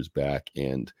few years back,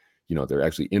 and, they're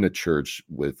actually in a church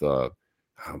with,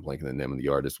 I'm blanking the name of the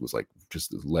artist, was like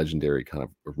just this legendary kind of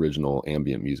original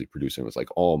ambient music producer. It was like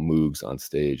all Moogs on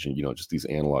stage, and just these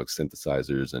analog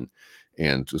synthesizers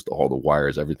and just all the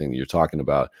wires, everything that you're talking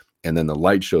about. And then the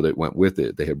light show that went with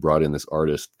it, they had brought in this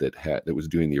artist that was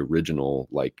doing the original,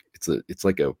 like it's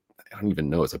like a, I don't even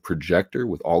know, it's a projector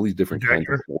with all these different kinds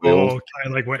of projector. oils. Oh, kind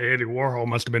of like what Andy Warhol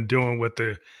must have been doing with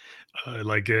the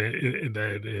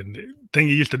thing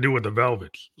he used to do with the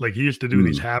Velvets. Like he used to do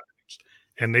these Mm, happenings,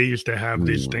 and they used to have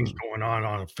these things mm, going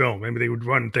on a film. Maybe they would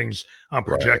run things on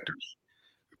right, projectors.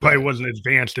 Probably right. wasn't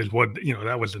advanced as what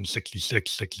that was in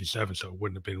 66, 67, so it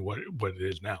wouldn't have been what it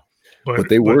is now. But But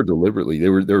they were deliberately, they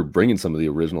were bringing some of the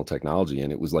original technology,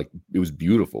 and it was like it was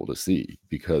beautiful to see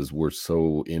because we're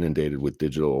so inundated with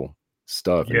digital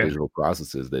stuff and yeah, digital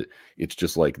processes that it's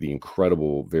just like the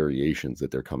incredible variations that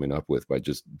they're coming up with by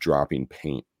just dropping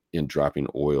paint and dropping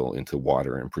oil into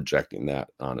water and projecting that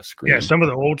on a yeah, screen. some of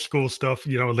the old school stuff,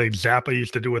 like Zappa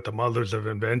used to do with the Mothers of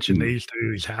Invention. They Mm, used to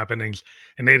do these happenings,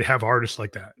 and they'd have artists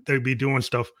like that. They'd be doing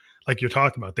stuff like you're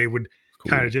talking about. They would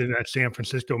kind cool. of do that San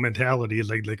Francisco mentality,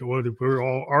 like well, we're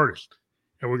all artists,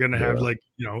 and we're gonna have Yeah, like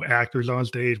actors on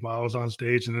stage, models on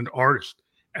stage, and then artists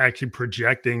actually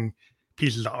projecting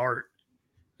pieces of art.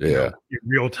 yeah, In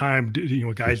real time,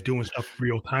 guys doing stuff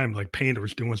real time, like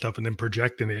painters doing stuff and then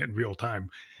projecting it in real time.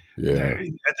 yeah.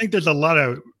 I think there's a lot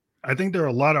of I think there are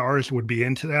a lot of artists who would be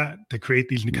into that to create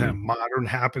these kind Mm, of modern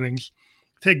happenings.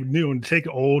 Take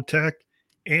old tech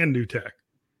and new tech.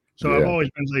 So I've yeah. always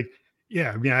been like,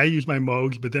 yeah, I mean, I use my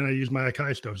Moogs, but then I use my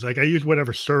Akai stuff. It's like I use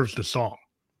whatever serves the song.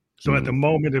 So at the Mm,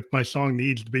 moment, if my song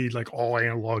needs to be like all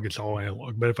analog, it's all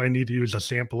analog. But if I need to use a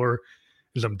sampler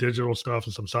and some digital stuff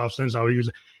and some soft synths, I'll use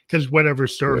it because whatever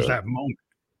serves yeah, that moment.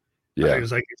 yeah,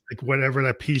 It's like whatever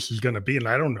that piece is gonna be, and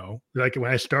I don't know. Like,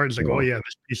 when I start, it's like, "Oh, no, yeah,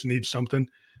 this piece needs something,"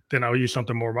 then I'll use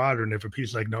something more modern. If a piece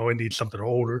is like, "No, it needs something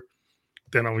older,"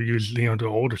 then I'll use, the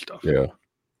older stuff. yeah.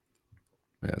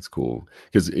 That's cool.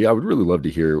 Because yeah, I would really love to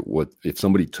hear what if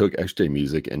somebody took XJ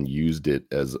music and used it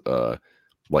as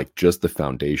like just the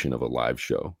foundation of a live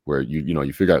show where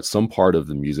you figure out some part of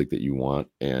the music that you want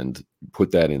and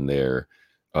put that in there,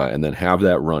 and then have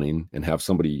that running and have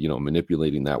somebody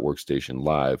manipulating that workstation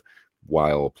live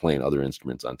while playing other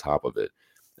instruments on top of it.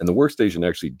 And the workstation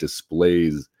actually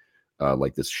displays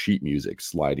like this sheet music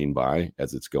sliding by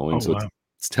as it's going. Oh, So wow.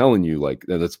 it's telling you like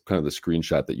that's kind of the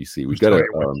screenshot that you see. We've Just got tell a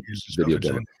you what keys and stuff video it's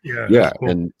demo. in. Yeah, Yeah, that's cool.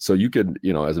 and so you could,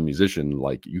 as a musician,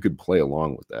 like you could play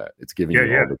along with that. It's giving Yeah,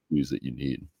 you yeah. all the cues that you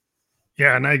need.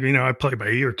 Yeah, and I play by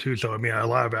ear too, so, I mean, a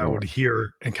lot of it I Yeah, would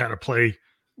hear and kinda play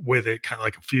with it, kinda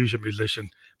like a fusion musician.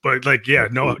 But, like, yeah,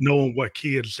 that's cool. knowing what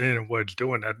key it's in and what it's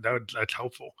doing, that's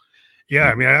helpful. Yeah,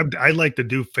 I Mm, mean, I like to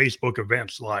do Facebook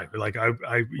events live. Like I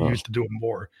wow. used to do it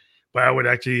more, but I would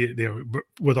actually,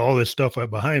 with all this stuff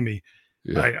behind me,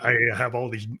 Yeah. I have all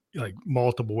these like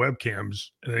multiple webcams,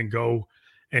 and then go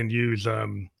and use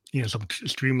some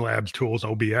Streamlabs tools,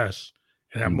 OBS,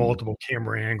 and have Mm, multiple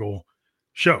camera angle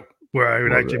show where I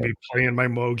would love actually that. be playing my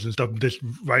Moogs and stuff just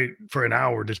right for an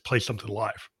hour, just play something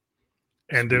live.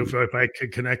 And if Sweet. if I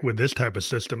could connect with this type of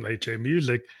system, HA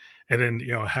Music, and then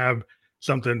have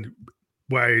something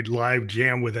where I live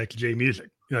jam with XJ Music,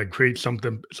 create some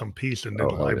piece, and then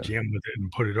Oh, hell live yeah. jam with it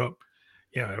and put it up.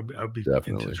 Yeah, I'd be into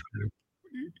Definitely. trying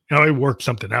to. I worked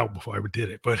something out before I did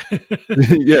it, but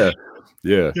Yeah.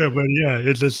 Yeah. yeah, but yeah,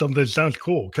 it's just something that sounds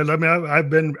cool. Because I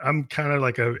mean, I'm kind of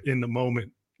like a in the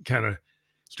moment kind of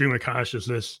stream of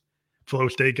consciousness flow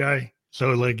state guy.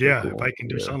 So like, So yeah, if cool. I can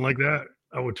do Yeah. something like that,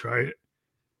 I would try it.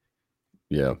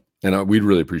 Yeah. And we'd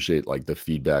really appreciate like the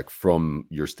feedback from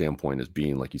your standpoint as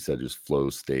being, like you said, just flow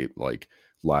state, like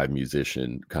live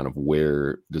musician, kind of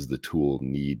where does the tool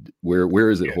need, where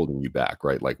is it Yeah. holding you back,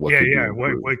 right? Like what Yeah, could be yeah.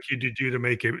 What improved? what could you do to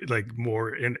make it like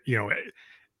more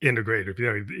integrative?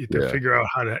 To Yeah. figure out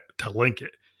how to link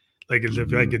it. Like as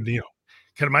if I Hmm. could, kind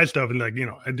of my stuff, and like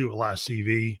I do a lot of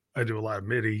CV, I do a lot of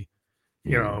MIDI,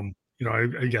 You Mm. know,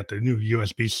 I got the new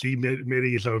USB-C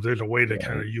MIDI, so if there's a way to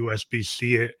kind Right. of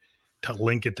USB-C it to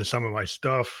link it to some of my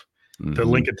stuff, to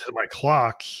Hmm. link it to my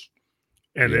clocks,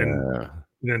 and Yeah.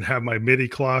 then have my MIDI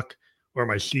clock or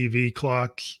my CV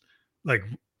clocks, like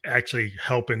actually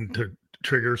helping to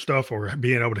trigger stuff or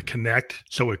being able to connect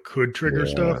so it could trigger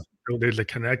stuff. Yeah. So there's a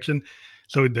connection.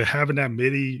 So the having that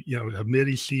MIDI, a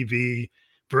MIDI CV,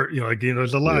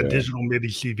 there's a lot of Yeah. digital MIDI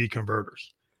CV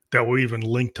converters that will even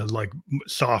link to like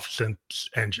soft synth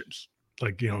engines.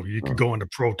 Like, you could Huh. go into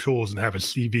Pro Tools and have a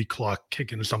CV clock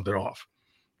kicking something off.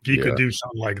 If you could Yeah. do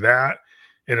something like that,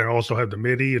 and then also have the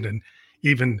MIDI and then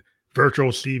even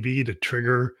virtual CV to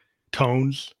trigger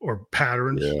tones or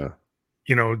patterns, Yeah.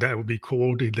 that would be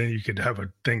cool. Then you could have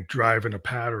a thing driving a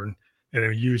pattern and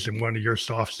then using one of your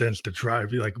soft synths to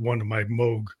drive like one of my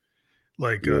Moog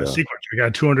Yeah. sequence. I got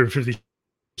a 250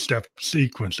 step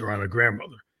sequence around a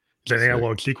grandmother. It's an Sick.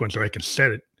 analog sequence, so I can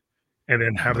set it and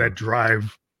then have Uh, that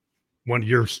drive one of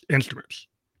your instruments.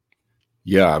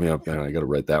 yeah. I mean, I got to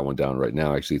write that one down right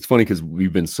now. Actually, it's funny because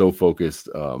we've been so focused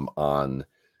on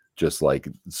just like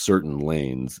certain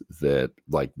lanes that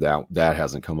like that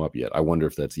hasn't come up yet. I wonder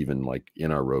if that's even like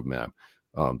in our roadmap.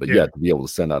 But Yeah. yeah, to be able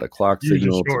to send out a clock User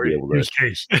signal, to be story, able to, use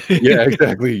case. yeah,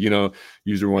 exactly.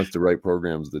 User wants to write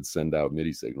programs that send out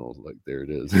MIDI signals. Like there it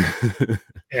is.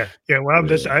 Yeah, yeah. Well, I'm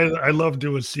just Yeah. I love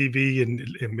doing CV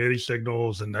and MIDI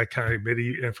signals and that kind of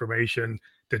MIDI information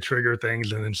to trigger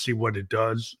things and then see what it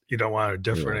does. On a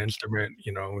different Yeah. instrument.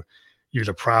 Use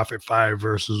a Prophet 5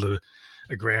 versus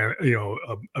a grand,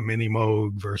 a mini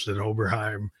Moog versus an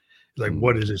Oberheim. Like,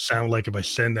 what Mm, does it sound like if I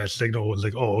send that signal? It's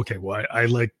like, oh, okay. Well, I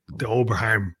like the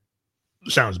Oberheim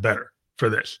sounds better for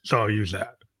this, so I'll use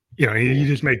that. You cool.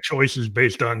 just make choices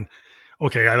based on,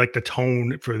 okay, I like the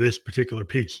tone for this particular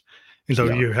piece. And so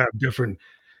Yeah. you have different,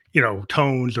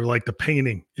 tones or like the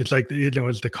painting. It's like,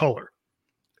 it's the color.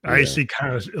 I Yeah. see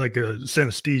kind of like a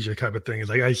synesthesia type of thing. It's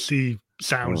like I see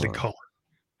sounds in Uh, color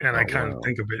and I oh kind of wow.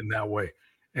 think of it in that way.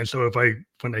 And so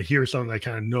when I hear something, I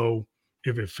kind of know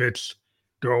if it fits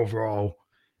the overall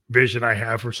vision I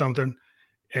have for something.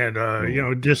 And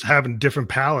Cool. just having different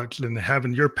palettes and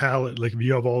having your palette, like if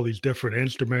you have all these different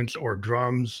instruments or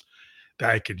drums that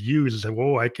I could use, and say,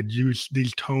 whoa, I could use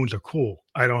these tones are cool.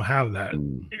 I don't have that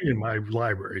Mm, in my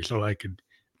library. So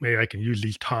maybe I can use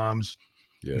these toms,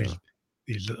 yeah.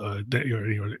 these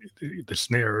the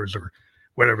snares or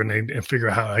whatever, and figure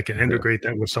out how I can integrate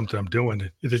that with something I'm doing.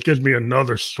 It just gives me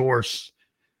another source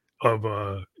of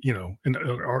a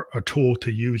tool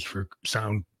to use for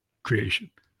sound creation.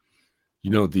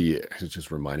 It's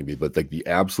just reminding me, but like the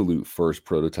absolute first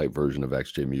prototype version of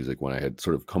XJ Music, when I had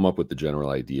sort of come up with the general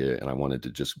idea and I wanted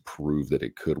to just prove that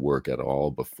it could work at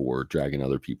all before dragging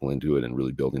other people into it and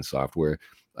really building software,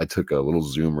 I took a little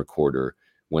Zoom recorder,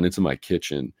 went into my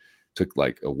kitchen, took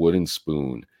like a wooden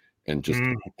spoon and just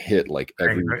Mm, hit like dang,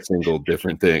 every right? single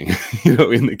different thing,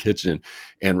 in the kitchen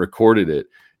and recorded it.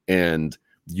 And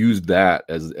used that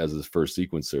as his first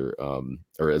sequencer,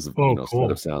 or as a Oh, set of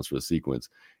cool. sounds for the sequence,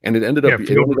 and it ended Yeah, up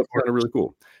field kind of recordings. really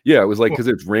cool. Yeah, it was like Cool. because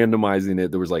it's randomizing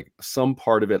it. There was like some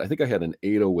part of it. I think I had an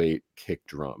 808 kick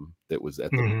drum that was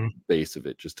at the Mhm. base of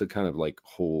it, just to kind of like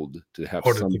to have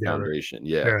Hold it some together. foundation.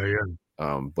 Yeah. Yeah,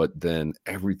 yeah. But then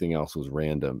everything else was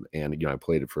random, and I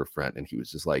played it for a friend, and he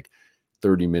was just like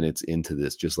 30 minutes into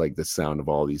this, just like the sound of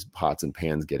all these pots and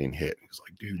pans getting hit. He was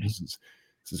like, dude, Mhm.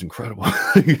 this is incredible.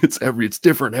 It's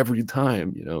different every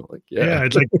time, like, yeah. Yeah,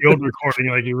 it's like field recording,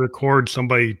 like you record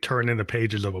somebody turning the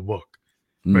pages of a book,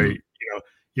 right? Mm,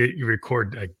 You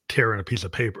record, like, tearing a piece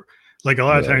of paper. Like, a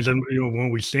lot of yeah. times, and, when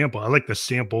we sample, I like to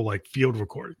sample, like, field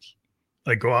recordings.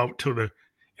 Like, go out to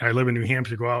I live in New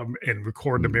Hampshire, go out and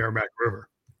record the Mm, Merrimack River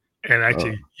and uh,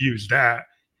 actually use that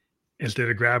instead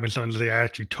of grabbing something. They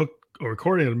actually took a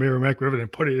recording of the Merrimack River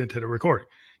and put it into the recording.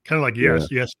 Kind of like yeah.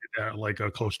 yes, like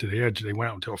close to the edge. They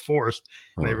went out into a forest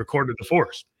and they Huh, recorded the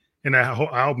forest. And that whole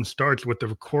album starts with the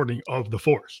recording of the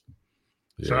forest.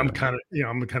 So yeah. I'm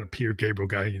a kind of Peter Gabriel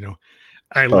guy.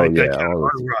 I Oh, like that yeah. kind of All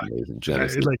hard this is rock. amazing. It's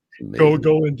Genesis like is amazing.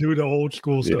 go and do the old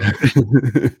school Yeah.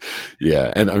 stuff.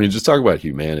 Yeah. And I mean, just talk about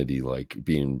humanity, like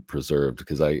being preserved,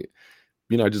 because I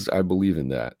believe in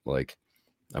that. Like,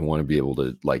 I want to be able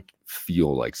to like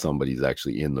feel like somebody's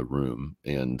actually in the room,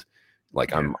 and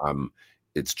like Yeah.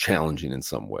 it's challenging in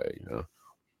some way.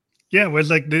 Yeah, well, it's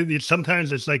like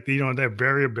sometimes it's like that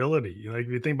variability. Like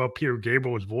if you think about Peter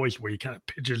Gabriel's voice, where he kind of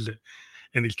pitches it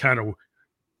in these kind of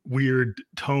weird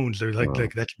tones. They're Uh,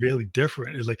 that's really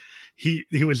different. It's like he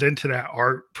was into that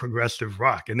art progressive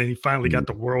rock, and then he finally got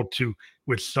the mm, world to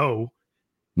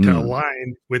mm,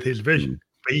 align with his vision. mm,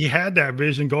 But he had that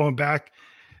vision going back.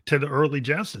 to the early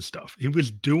Genesis stuff. He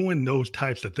was doing those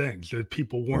types of things that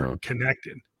people Uh, weren't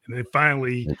connected. And then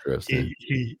finally interesting.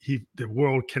 the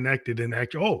world connected and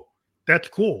actually, oh, that's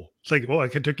cool. It's like, well,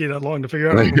 it took you that long to figure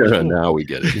out, but it was cool. Now we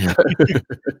get it.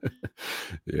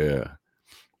 Yeah.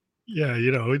 Yeah,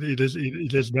 you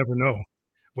just never know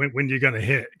when you're gonna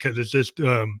hit because it's just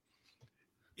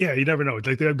yeah, you never know. It's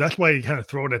like that's why you kind of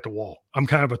throw it at the wall. I'm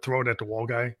kind of a throw it at the wall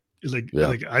guy. It's Yeah.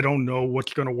 like I don't know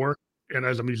what's gonna work. And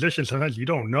as a musician, sometimes you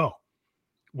don't know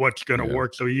what's gonna Yeah.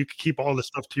 work. So you can keep all the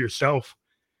stuff to yourself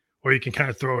or you can kind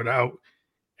of throw it out.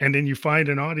 And then you find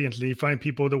an audience and you find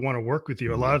people that want to work with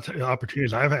you. A Mhm. lot of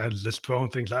opportunities I've had is just throwing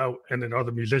things out, and then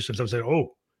other musicians have said,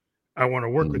 "Oh, I want to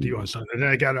work with you on Mhm. something." And then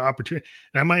I got an opportunity.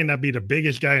 And I might not be the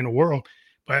biggest guy in the world,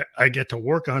 but I get to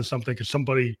work on something because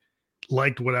somebody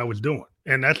liked what I was doing.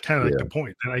 And that's kind of like the Yeah.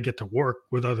 point. And I get to work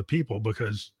with other people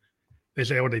because they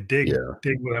say, "Oh, they Yeah.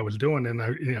 dig what I was doing," and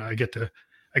I get to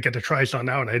try something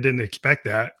out. And I didn't expect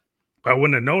that, but I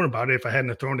wouldn't have known about it if I hadn't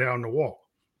have thrown it out on the wall.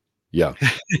 Yeah.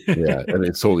 Yeah. And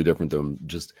it's totally different than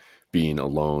just being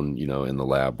alone, in the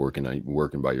lab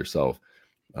working by yourself.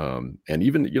 And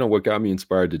even, what got me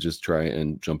inspired to just try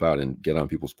and jump out and get on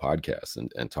people's podcasts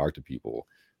and talk to people.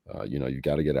 You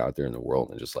got to get out there in the world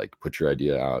and just like put your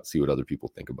idea out, see what other people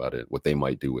think about it, what they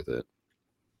might do with it.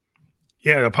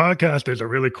 Yeah, the podcast is a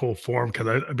really cool form because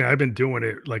I mean I've been doing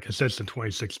it like I said since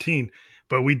 2016,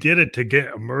 but we did it to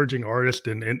get emerging artists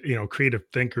and creative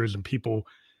thinkers and people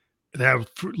that have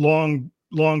long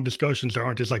discussions that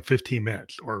aren't just like 15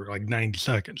 minutes or like 90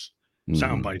 seconds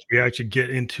sound Hmm. bites. We actually get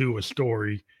into a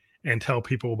story and tell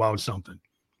people about something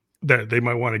that they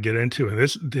might want to get into. And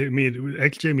I mean,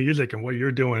 XJ Music and what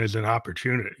you're doing is an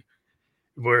opportunity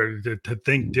where to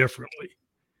think differently.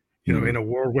 In Hmm. a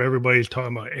world where everybody's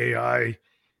talking about AI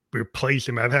replace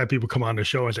him. I've had people come on the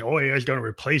show and say, "Oh, AI is going to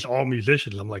replace all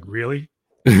musicians." I'm like, "Really?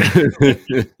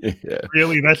 Yeah.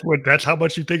 Really? That's how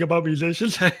much you think about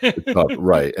musicians?" It's tough,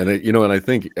 right? And I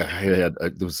think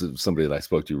there was somebody that I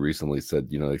spoke to recently said,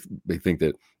 they think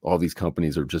that all these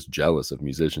companies are just jealous of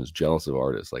musicians, jealous of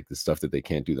artists, like the stuff that they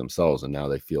can't do themselves, and now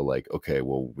they feel like, okay,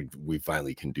 well, we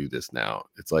finally can do this now.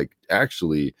 It's like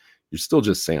actually, you're still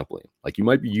just sampling. Like you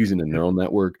might be using a Yeah, neural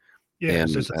network, yeah,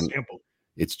 it's and just a and sample.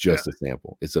 it's Yeah, just a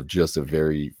sample. It's of just a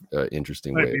very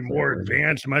interesting might way of be more sampling.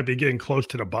 advanced. It might be getting close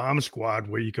to the bomb squad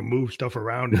where you can move stuff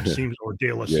around and it seems or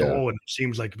De La Yeah, Soul and it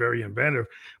seems like very inventive,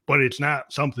 but it's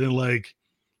not something like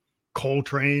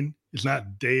Coltrane. It's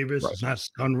not Davis. right, It's not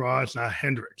Sun Ra. It's not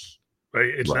Hendrix. Right?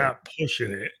 It's right, not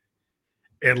pushing it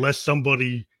unless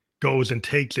somebody goes and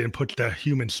takes it and puts that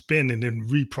human spin and then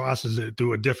reprocesses it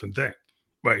through a different thing.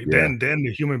 Right. yeah, Then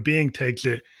the human being takes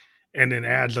it and then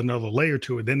adds another layer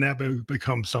to it. Then that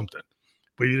becomes something.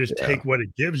 But you just yeah, take what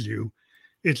it gives you,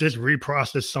 it's just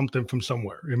reprocess something from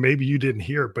somewhere. And maybe you didn't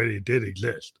hear it, but it did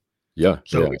exist. yeah,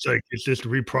 So yeah. it's like it's just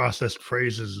reprocessed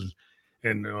phrases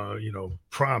and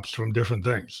prompts from different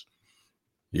things.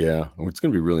 Yeah, well, it's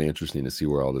going to be really interesting to see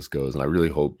where all this goes, and I really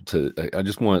hope to. I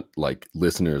just want like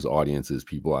listeners, audiences,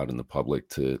 people out in the public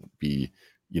to be,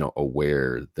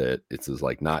 aware that it's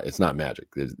not magic.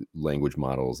 There's language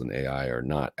models and AI are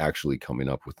not actually coming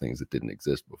up with things that didn't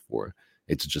exist before.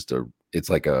 It's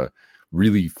like a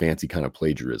really fancy kind of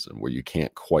plagiarism where you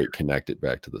can't quite connect it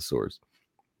back to the source.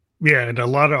 Yeah, and a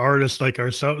lot of artists like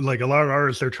ourselves, like a lot of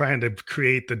artists, they're trying to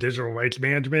create the digital rights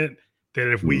management that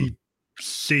Mhm.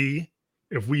 see,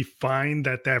 if we find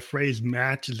that that phrase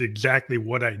matches exactly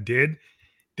what I did,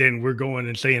 then we're going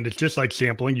and saying it's just like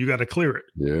sampling. You got to clear it.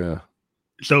 Yeah,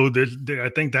 So I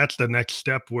think that's the next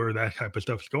step where that type of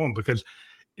stuff is going because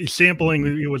sampling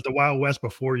mhm. it was the Wild West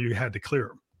before you had to clear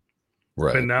them,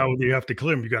 but Right, now you have to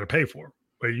clear them. You got to pay for them.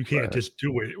 But you can't right. just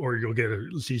do it, or you'll get a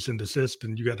cease and desist,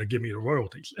 and you got to give me the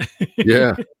royalties.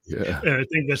 Yeah, yeah, And I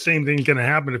think the same thing's going to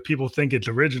happen if people think it's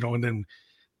original and then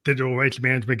digital rights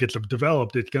management gets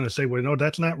developed. It's going to say, well, no,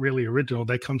 that's not really original.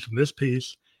 That comes from this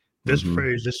piece, this hmm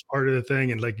phrase, this part of the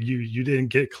thing. And like you didn't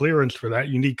get clearance for that.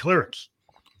 You need clearance.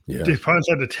 yeah, The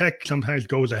concept of tech sometimes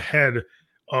goes ahead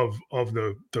of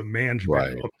the management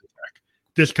of right, the tech.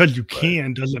 Just because you right.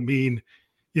 can doesn't mean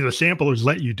samplers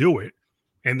let you do it.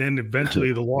 And then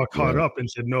eventually the law caught Yeah. up and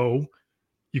said, no,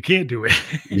 you can't do it.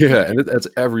 Yeah, and that's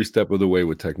every step of the way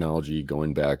with technology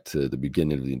going back to the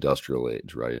beginning of the industrial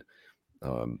age, right?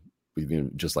 Um,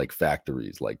 even just like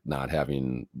factories, like not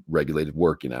having regulated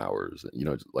working hours,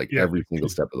 like Yeah. every single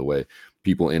step of the way,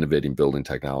 people innovating, building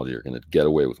technology are going to get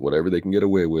away with whatever they can get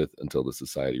away with until the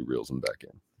society reels them back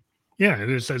in. Yeah,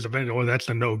 and it says eventually, "Oh, that's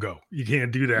a no-go. You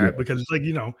can't do that Yeah, because it's like,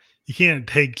 you can't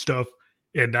take stuff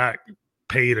and not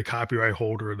pay the copyright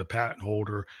holder or the patent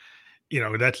holder."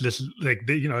 That's just like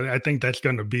I think that's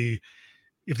gonna be,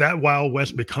 if that Wild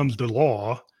West becomes the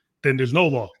law, then there's no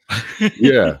law.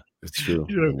 Yeah, it's true.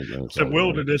 It's a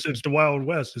wilderness. It's the Wild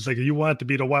West. It's like, if you want it to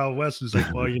be the Wild West, it's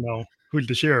like, well, who's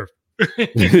the sheriff?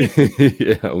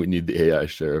 Yeah, we need the AI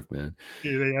sheriff, man.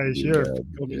 Yeah, the AI sheriff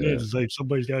coming in. It's like,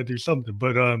 somebody's got to do something.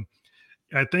 But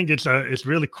I think it's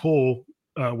really cool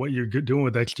what you're doing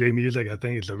with XJ Music. I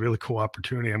think it's a really cool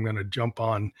opportunity. I'm going to jump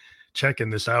on checking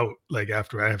this out like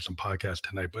after I have some podcasts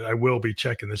tonight, but I will be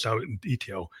checking this out in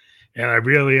detail. And I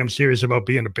really am serious about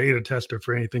being a beta tester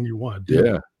for anything you want to do.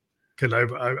 Yeah. Because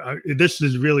this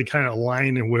is really kind of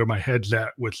aligning where my head's at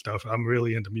with stuff. I'm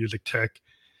really into music tech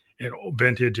and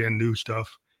vintage and new stuff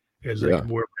is like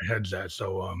where my head's at.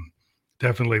 So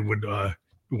definitely would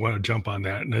want to jump on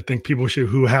that. And I think people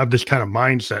who have this kind of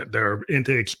mindset, they're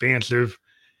into expansive,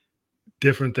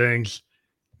 different things,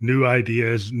 new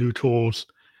ideas, new tools.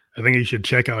 I think you should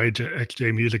check out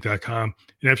xjmusic.com.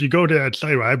 And if you go to that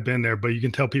site, I've been there, but you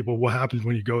can tell people what happens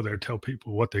when you go there, tell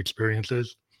people what the experience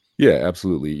is. Yeah,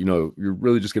 absolutely. You're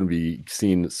really just going to be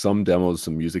seeing some demos,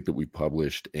 some music that we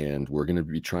published, and we're going to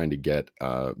be trying to get,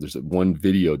 there's one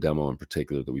video demo in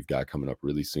particular that we've got coming up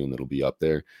really soon that'll be up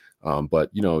there. But,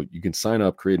 you can sign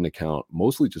up, create an account,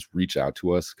 mostly just reach out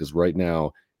to us, because right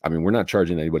now, I mean, we're not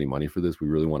charging anybody money for this. We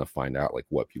really want to find out like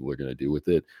what people are going to do with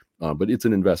it. But it's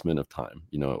an investment of time,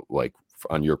 like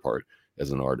on your part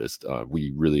as an artist.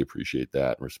 We really appreciate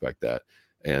that and respect that.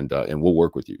 And we'll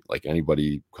work with you. Like,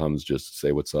 anybody comes, just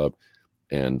say what's up,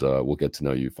 and we'll get to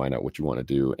know you, find out what you want to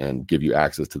do, and give you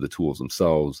access to the tools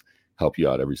themselves, help you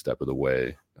out every step of the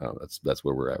way. That's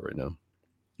where we're at right now.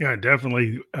 Yeah,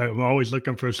 definitely. I'm always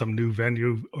looking for some new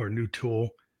venue or new tool.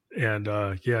 And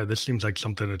this seems like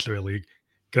something that's really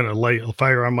going to light a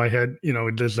fire on my head.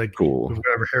 Just like cool.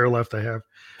 Whatever hair left I have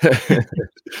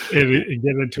and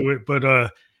get into it. But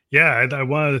I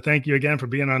wanted to thank you again for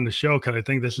being on the show, because I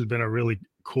think this has been a really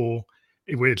cool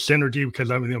with synergy,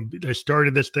 because I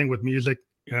started this thing with music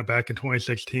back in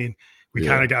 2016. We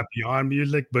kind of got beyond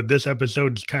music, but this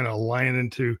episode is kind of aligning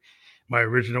into my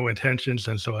original intentions,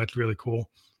 and so that's really cool.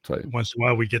 Right. Once in a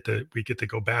while we get to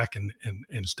go back and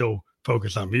still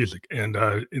focus on music, and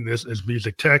in this is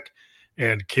music tech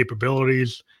and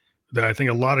capabilities that I think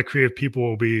a lot of creative people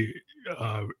will be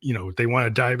if they want to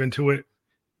dive into it,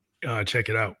 check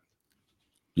it out.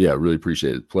 Yeah, really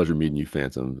appreciate it. Pleasure meeting you,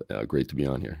 Phantom. Great to be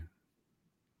on here.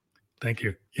 Thank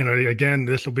you. Again,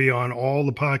 this will be on all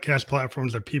the podcast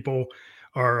platforms that people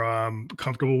are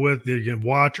comfortable with. You can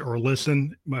watch or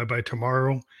listen by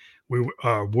tomorrow.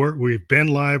 We've been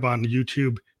live on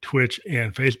YouTube, Twitch,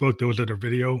 and Facebook. Those are the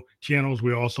video channels.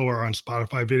 We also are on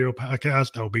Spotify video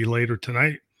podcast. That'll be later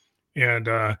tonight. And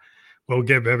we'll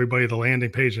give everybody the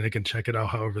landing page, and they can check it out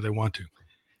however they want to.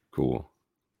 Cool.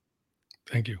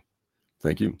 Thank you.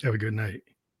 Thank you. Have a good night.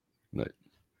 Night.